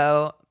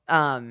combo.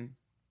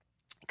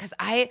 Because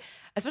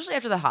especially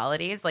after the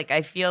holidays, like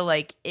I feel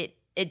like it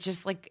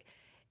just like.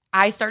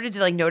 I started to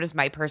like notice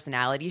my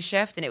personality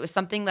shift, and it was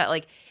something that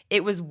like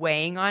it was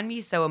weighing on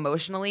me so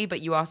emotionally,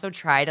 but you also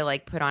try to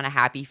like put on a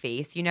happy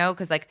face, you know,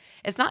 because like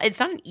it's not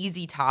an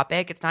easy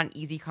topic, it's not an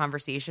easy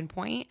conversation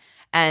point,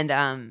 and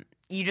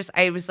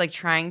I was like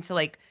trying to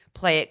like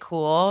play it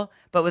cool,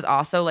 but was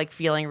also like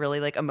feeling really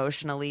like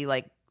emotionally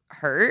like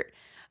hurt.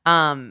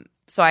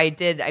 So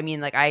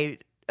I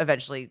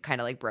eventually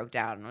kind of like broke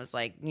down and was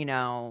like, you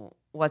know,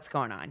 what's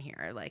going on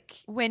here? Like,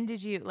 When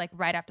did you, like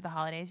right after the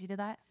holidays, you did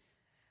that?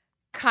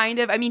 kind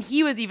of. I mean,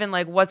 he was even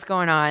like, what's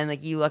going on?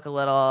 Like, you look a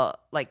little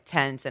like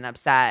tense and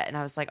upset. And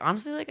I was like,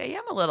 honestly, like I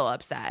am a little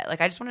upset. Like,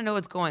 I just want to know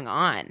what's going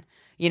on.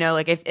 You know,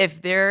 like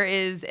if there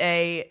is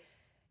are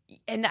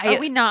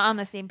we not on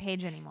the same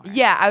page anymore?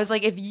 yeah, I was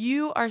like, if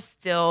you are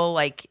still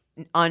like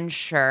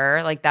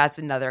unsure, like that's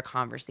another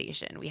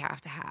conversation we have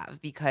to have,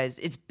 because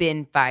it's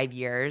been 5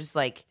 years.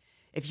 Like,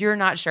 if you're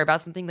not sure about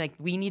something, like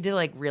we need to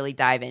like really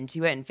dive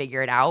into it and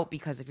figure it out,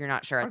 because if you're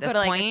not sure at this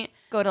point,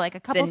 go to like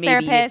a couples maybe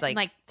it's therapist like- and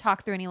like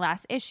talk through any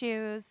last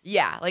issues.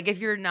 yeah, like if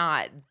you're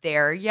not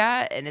there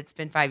yet and it's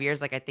been 5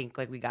 years, like I think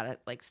like we gotta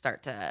like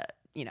start to,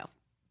 you know,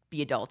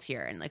 be adults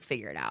here and like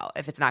figure it out.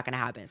 If it's not gonna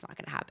happen, it's not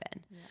gonna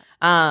happen.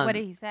 What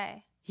did he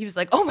say? He was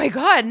like, oh my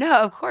God,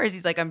 no, of course.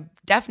 He's like, I'm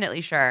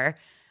definitely sure.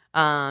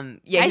 Yeah,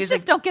 he I was just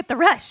like, don't get the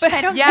rush. I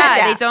don't yeah,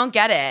 get they it. don't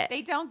get it.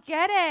 They don't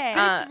get it.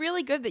 But it's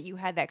really good that you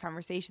had that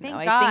conversation, Thank though.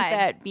 I God. think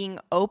that being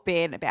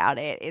open about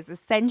it is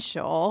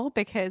essential,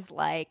 because,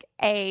 like,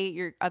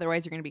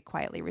 otherwise you're going to be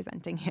quietly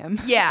resenting him.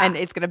 Yeah. And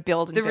it's going to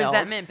build and The build.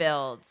 resentment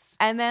builds.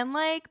 And then,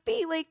 like,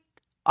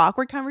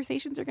 awkward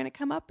conversations are going to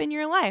come up in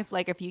your life.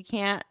 Like, if you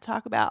can't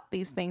talk about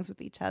these things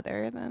with each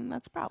other, then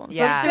that's a problem.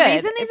 Yeah. So The it's good.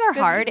 reason these It's are good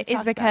that hard you is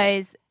talked about it.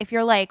 because if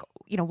you're like,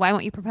 you know, why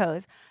won't you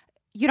propose?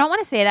 You don't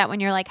want to say that when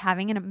you're like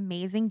having an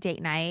amazing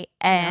date night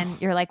and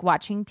you're like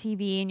watching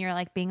TV and you're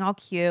like being all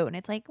cute and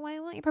it's like, why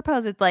won't you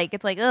propose? It's like,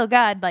 oh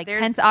God, like There's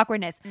tense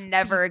awkwardness.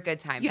 Never a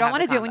good time. You don't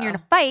want have to the do it when you're in a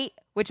combo. fight,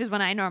 which is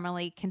when I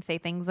normally can say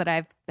things that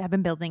have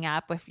been building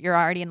up. If you're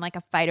already in like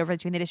a fight over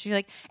between the dishes, you're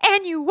like,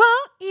 and you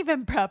won't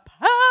even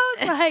propose.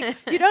 like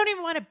you don't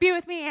even want to be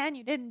with me and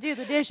you didn't do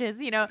the dishes,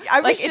 you know. I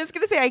was like just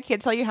gonna say I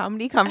can't tell you how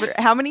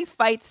many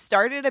fights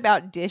started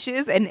about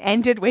dishes and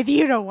ended with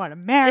you don't want to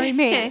marry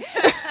me.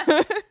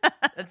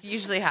 That's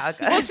usually how it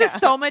goes. well, it's just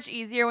so much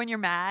easier when you're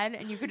mad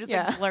and you could just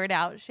like blurt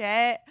out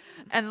shit,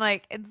 and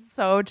like it's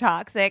so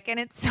toxic and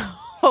it's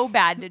so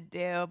bad to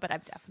do, but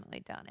I've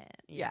definitely done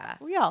it. Yeah.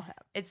 We all have.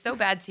 It's so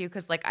bad too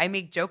because like I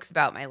make jokes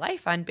about my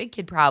life on Big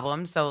Kid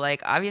Problems. So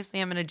like obviously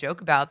I'm gonna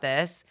joke about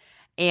this.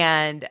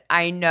 And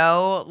I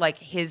know like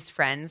his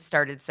friends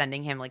started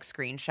sending him like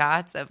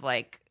screenshots of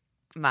like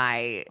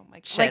my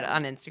shit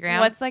on Instagram.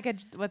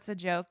 What's a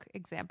joke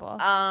example?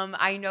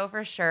 I know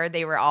for sure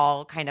they were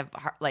all kind of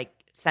like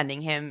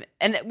sending him,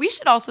 and we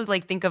should also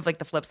like think of like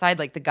the flip side,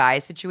 like the guy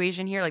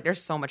situation here. Like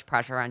there's so much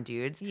pressure on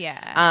dudes.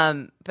 Yeah.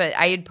 But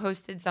I had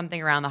posted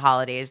something around the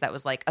holidays that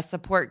was like a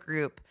support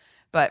group,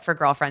 but for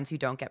girlfriends who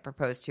don't get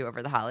proposed to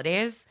over the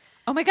holidays.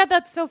 Oh my God,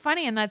 that's so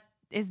funny, and that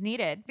is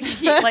needed.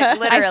 Like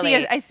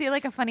literally, I see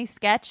like a funny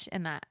sketch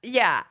in that.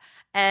 Yeah.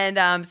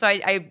 And so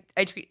I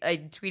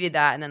tweeted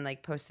that and then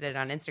like posted it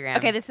on Instagram.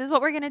 Okay, this is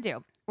what we're gonna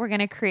do. We're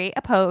gonna create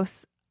a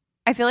post.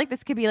 I feel like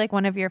this could be like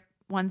one of your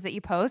ones that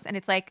you post, and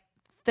it's like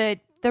the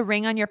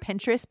ring on your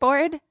Pinterest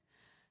board,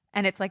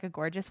 and it's like a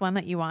gorgeous one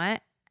that you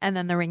want, and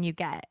then the ring you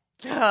get.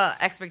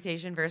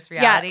 Expectation versus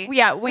reality.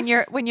 Yeah. When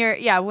your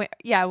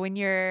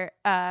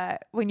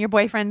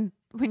boyfriend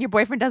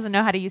doesn't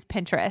know how to use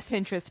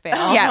Pinterest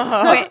fail.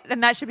 Yeah, then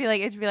that should be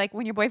like, it should be like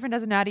when your boyfriend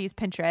doesn't know how to use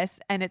Pinterest,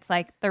 and it's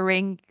like the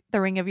ring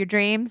of your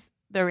dreams,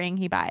 the ring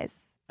he buys.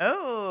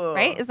 Oh,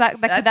 right? Is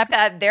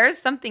that there's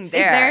something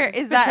there?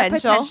 Is that a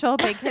potential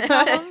big hit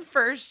problem?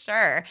 For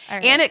sure.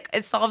 Right. And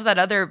it solves that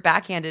other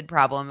backhanded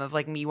problem of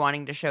like me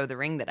wanting to show the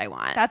ring that I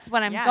want. That's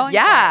what I'm going for.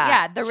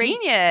 Yeah, the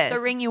genius.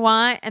 The ring you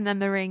want, and then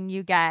the ring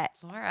you get.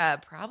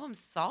 Laura, problem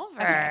solver.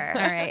 Okay.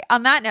 All right.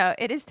 On that note,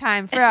 it is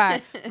time for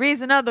our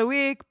Reason of the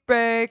Week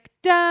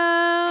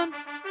breakdown.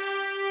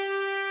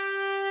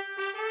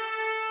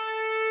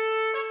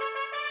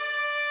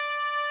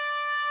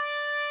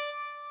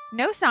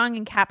 No song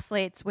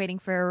encapsulates waiting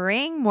for a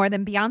ring more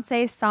than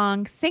Beyonce's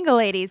song Single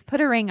Ladies, Put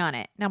a Ring on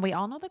It. Now, we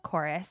all know the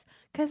chorus,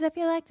 because if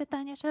you liked it,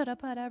 then you should have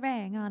put a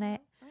ring on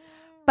it.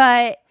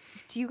 But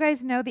do you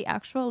guys know the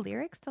actual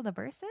lyrics to the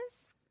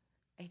verses?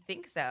 I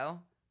think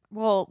so.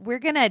 Well, we're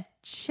going to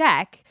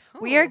check.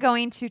 Cool. We are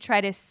going to try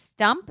to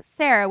stump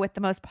Sarah with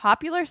the most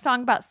popular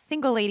song about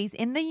single ladies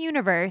in the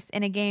universe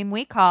in a game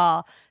we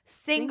call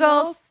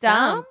Single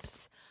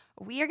Stumped.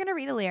 We are going to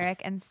read a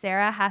lyric, and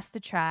Sarah has to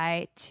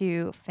try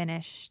to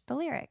finish the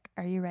lyric.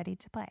 Are you ready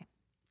to play?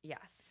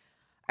 Yes.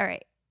 All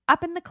right.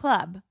 Up in the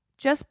club.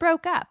 Just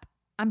broke up.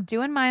 I'm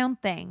doing my own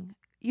thing.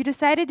 You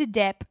decided to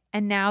dip,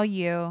 and now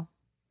you...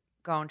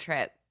 Go on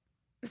trip.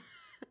 I'm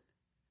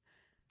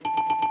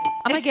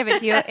going to give it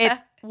to you.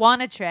 It's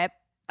wanna trip.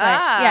 But,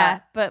 yeah,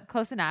 but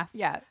close enough.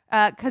 Yeah.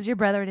 Because your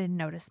brother didn't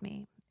notice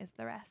me is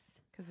the rest.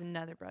 Because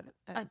another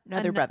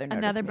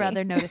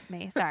brother noticed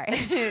me. Sorry.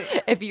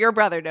 If your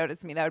brother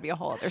noticed me, that would be a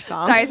whole other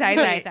song.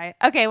 Sorry.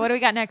 Okay, what do we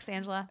got next,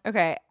 Angela?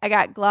 Okay, I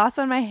got gloss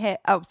on my hip.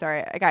 Oh,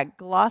 sorry. I got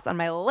gloss on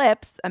my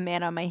lips. A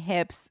man on my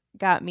hips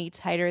got me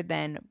tighter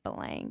than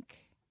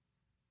blank.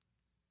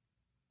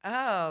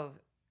 Oh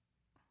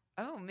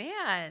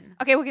man.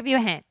 Okay, we'll give you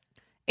a hint.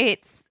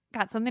 It's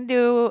got something to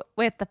do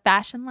with the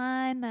fashion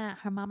line that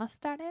her mama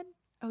started.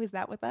 Oh, is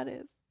that what that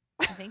is?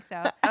 I think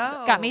so.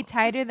 Oh. Got me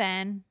tighter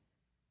than...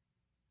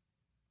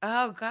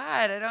 Oh,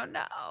 God, I don't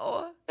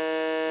know.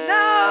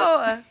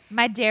 No.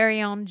 My dairy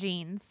on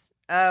jeans.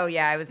 Oh,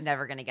 yeah, I was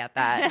never going to get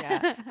that.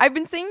 Yeah. I've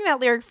been singing that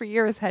lyric for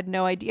years. Had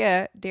no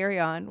idea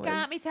Darion was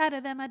Got me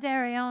tighter than my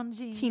dairy on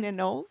jeans. Tina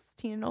Knowles.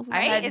 Tina Knowles.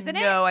 I had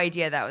no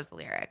idea that was the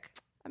lyric.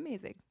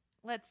 Amazing.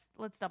 Let's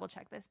double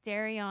check this.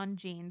 Dairy on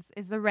jeans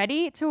is the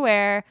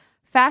ready-to-wear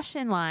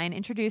fashion line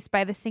introduced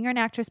by the singer and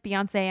actress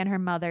Beyonce and her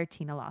mother,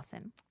 Tina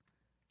Lawson.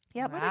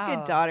 Yeah, Wow. what a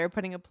good daughter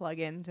putting a plug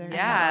into her.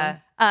 Yeah.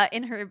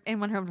 In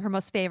one of her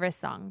most favorite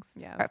songs.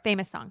 Yeah. Or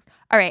famous songs.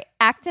 All right.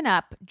 Acting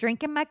up,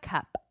 drinking my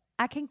cup.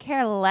 I can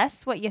care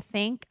less what you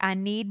think. I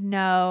need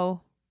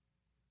no.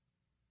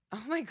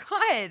 Oh, my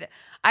God.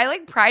 I,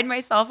 like, pride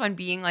myself on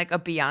being, like, a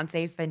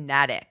Beyonce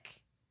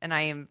fanatic, and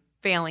I am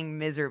failing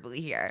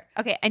miserably here.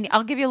 Okay, and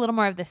I'll give you a little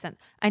more of this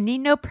sentence. I need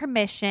no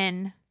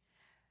permission.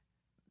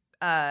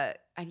 I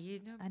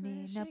need no permission. I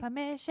need no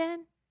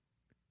permission.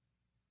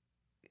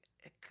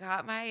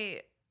 Got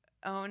my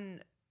own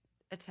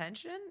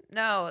attention?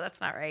 No, that's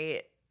not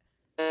right.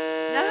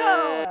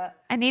 No.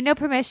 I need no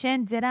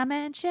permission. Did I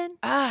mention?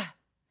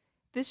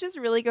 This just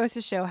really goes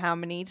to show how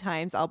many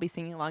times I'll be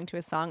singing along to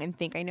a song and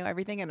think I know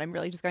everything, and I'm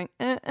really just going,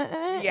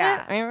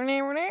 Yeah. A,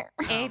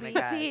 my B,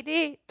 God. C,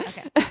 D.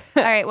 Okay.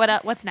 All right,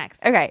 what's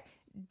next? Okay.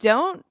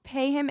 Don't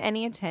pay him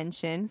any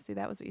attention. See,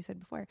 that was what you said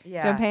before.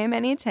 Yeah. Don't pay him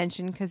any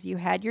attention because you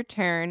had your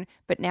turn,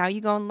 but now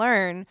you go and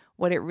learn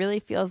what it really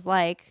feels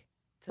like.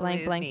 To Blank,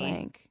 lose blank, me.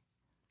 blank.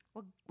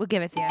 We'll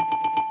give it to you.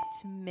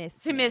 To miss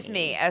To miss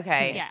me.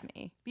 Okay. To Yeah. miss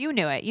me. You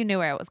knew it. You knew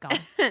where it was going.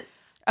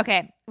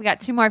 Okay, we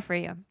got two more for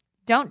you.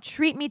 Don't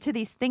treat me to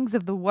these things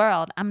of the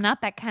world. I'm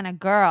not that kind of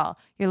girl.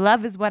 Your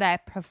love is what I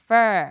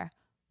prefer.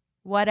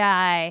 What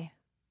I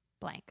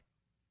blank.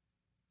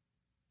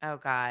 Oh,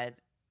 God.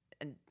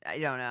 I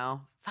don't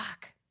know.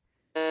 Fuck.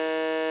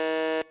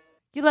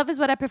 Your love is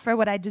what I prefer,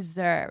 what I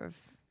deserve.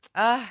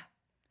 Uh,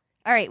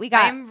 All right, we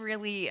got.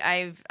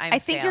 I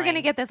think you're going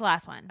to get this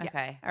last one.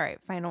 Okay. All right,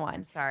 final I'm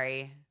one.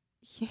 sorry.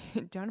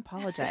 Don't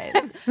apologize.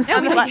 No,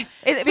 it was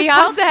Beyonce,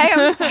 called-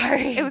 I'm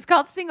sorry. It was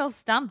called Single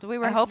Stumped. We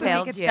were I hoping we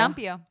failed could you. stump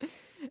you.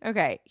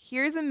 Okay,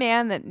 here's a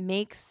man that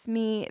makes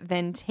me,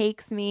 then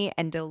takes me,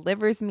 and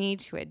delivers me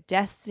to a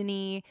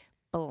destiny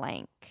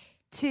blank.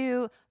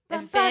 To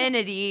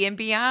Infinity and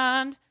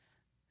beyond.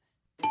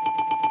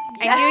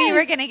 I knew you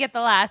were going to get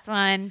the last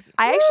one.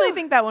 I actually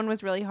think that one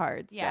was really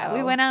hard. Yeah, so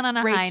we went out on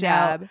a great high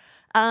job.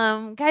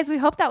 note. Guys, we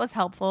hope that was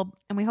helpful,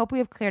 and we hope we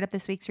have cleared up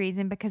this week's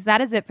reason, because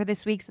that is it for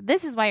this week's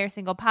This Is Why You're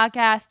Single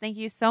podcast. Thank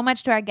you so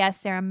much to our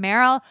guest, Sarah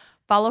Merrill.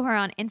 Follow her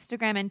on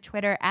Instagram and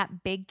Twitter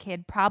at Big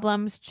Kid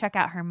Problems. Check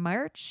out her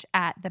merch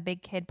at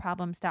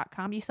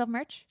thebigkidproblems.com. You still have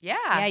merch? Yeah.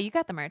 Yeah, you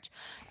got the merch.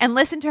 And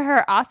listen to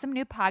her awesome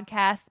new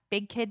podcast,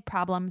 Big Kid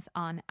Problems,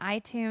 on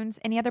iTunes.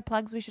 Any other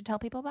plugs we should tell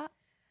people about?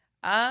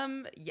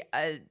 On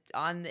the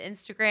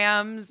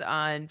Instagrams,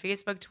 on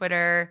Facebook,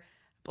 Twitter,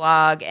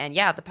 blog, and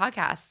the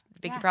podcast, the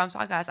Big Kid Problems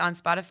podcast on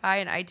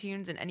Spotify and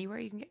iTunes and anywhere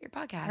you can get your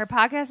podcast. Her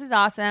podcast is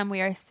awesome. We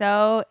are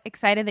so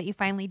excited that you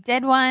finally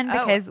did one,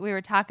 because we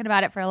were talking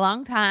about it for a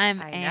long time.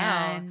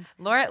 I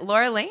know.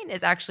 Laura Lane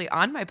is actually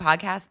on my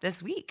podcast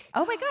this week.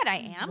 Oh my God,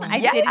 I am? I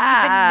Yeah. didn't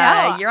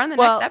even know. You're on the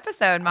Well, next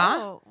episode, Ma.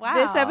 Oh, wow.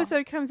 This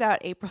episode comes out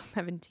April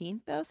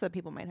 17th, though, so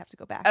people might have to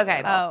go back. a Okay,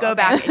 little. Oh, go okay.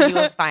 back and you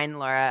will find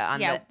Laura on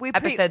we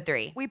episode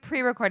 3. We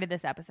pre-recorded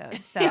this episode,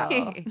 so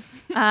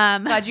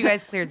Glad you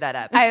guys cleared that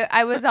up.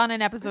 I was on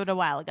an episode a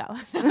while ago.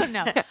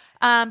 No,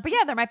 but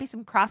yeah, there might be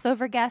some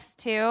crossover guests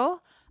too.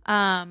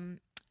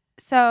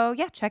 So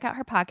yeah, check out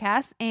her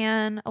podcast,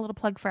 and a little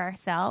plug for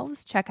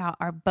ourselves. Check out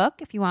our book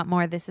if you want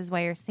more. This Is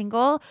Why You're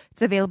Single.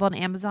 It's available on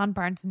Amazon,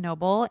 Barnes &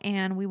 Noble,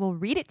 and we will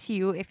read it to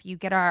you if you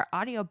get our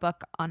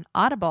audiobook on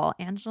Audible.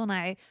 Angela and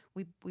I,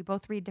 we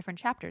both read different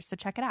chapters, so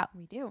check it out.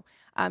 We do.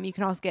 You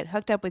can also get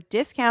hooked up with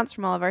discounts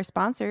from all of our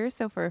sponsors.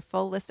 So for a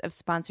full list of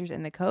sponsors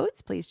and the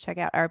codes, please check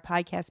out our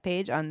podcast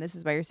page on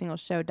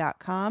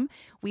thisiswhyyoursingleshow.com.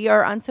 We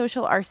are on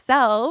social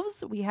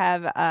ourselves. We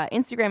have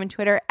Instagram and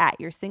Twitter at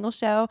Your Single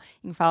Show.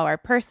 You can follow our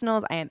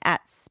personals. I am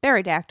at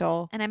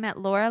Sparadactyl. And I met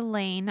Laura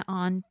Lane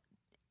on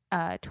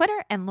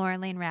Twitter and Laura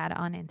Lane Rad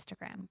on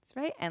Instagram. That's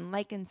right. And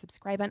like and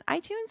subscribe on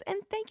iTunes. And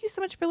thank you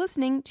so much for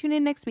listening. Tune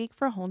in next week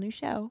for a whole new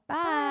show.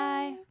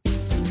 Bye.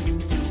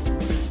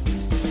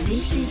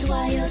 This is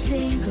why you're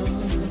single.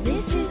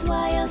 This is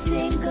why you're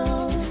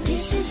single.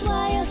 This is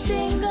why you're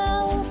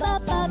single. Ba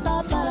ba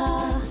ba ba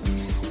da.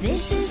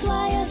 This is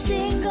why you're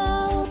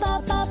single.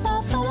 Ba ba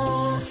ba ba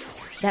da.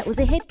 That was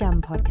a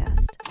HeadGum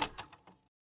podcast.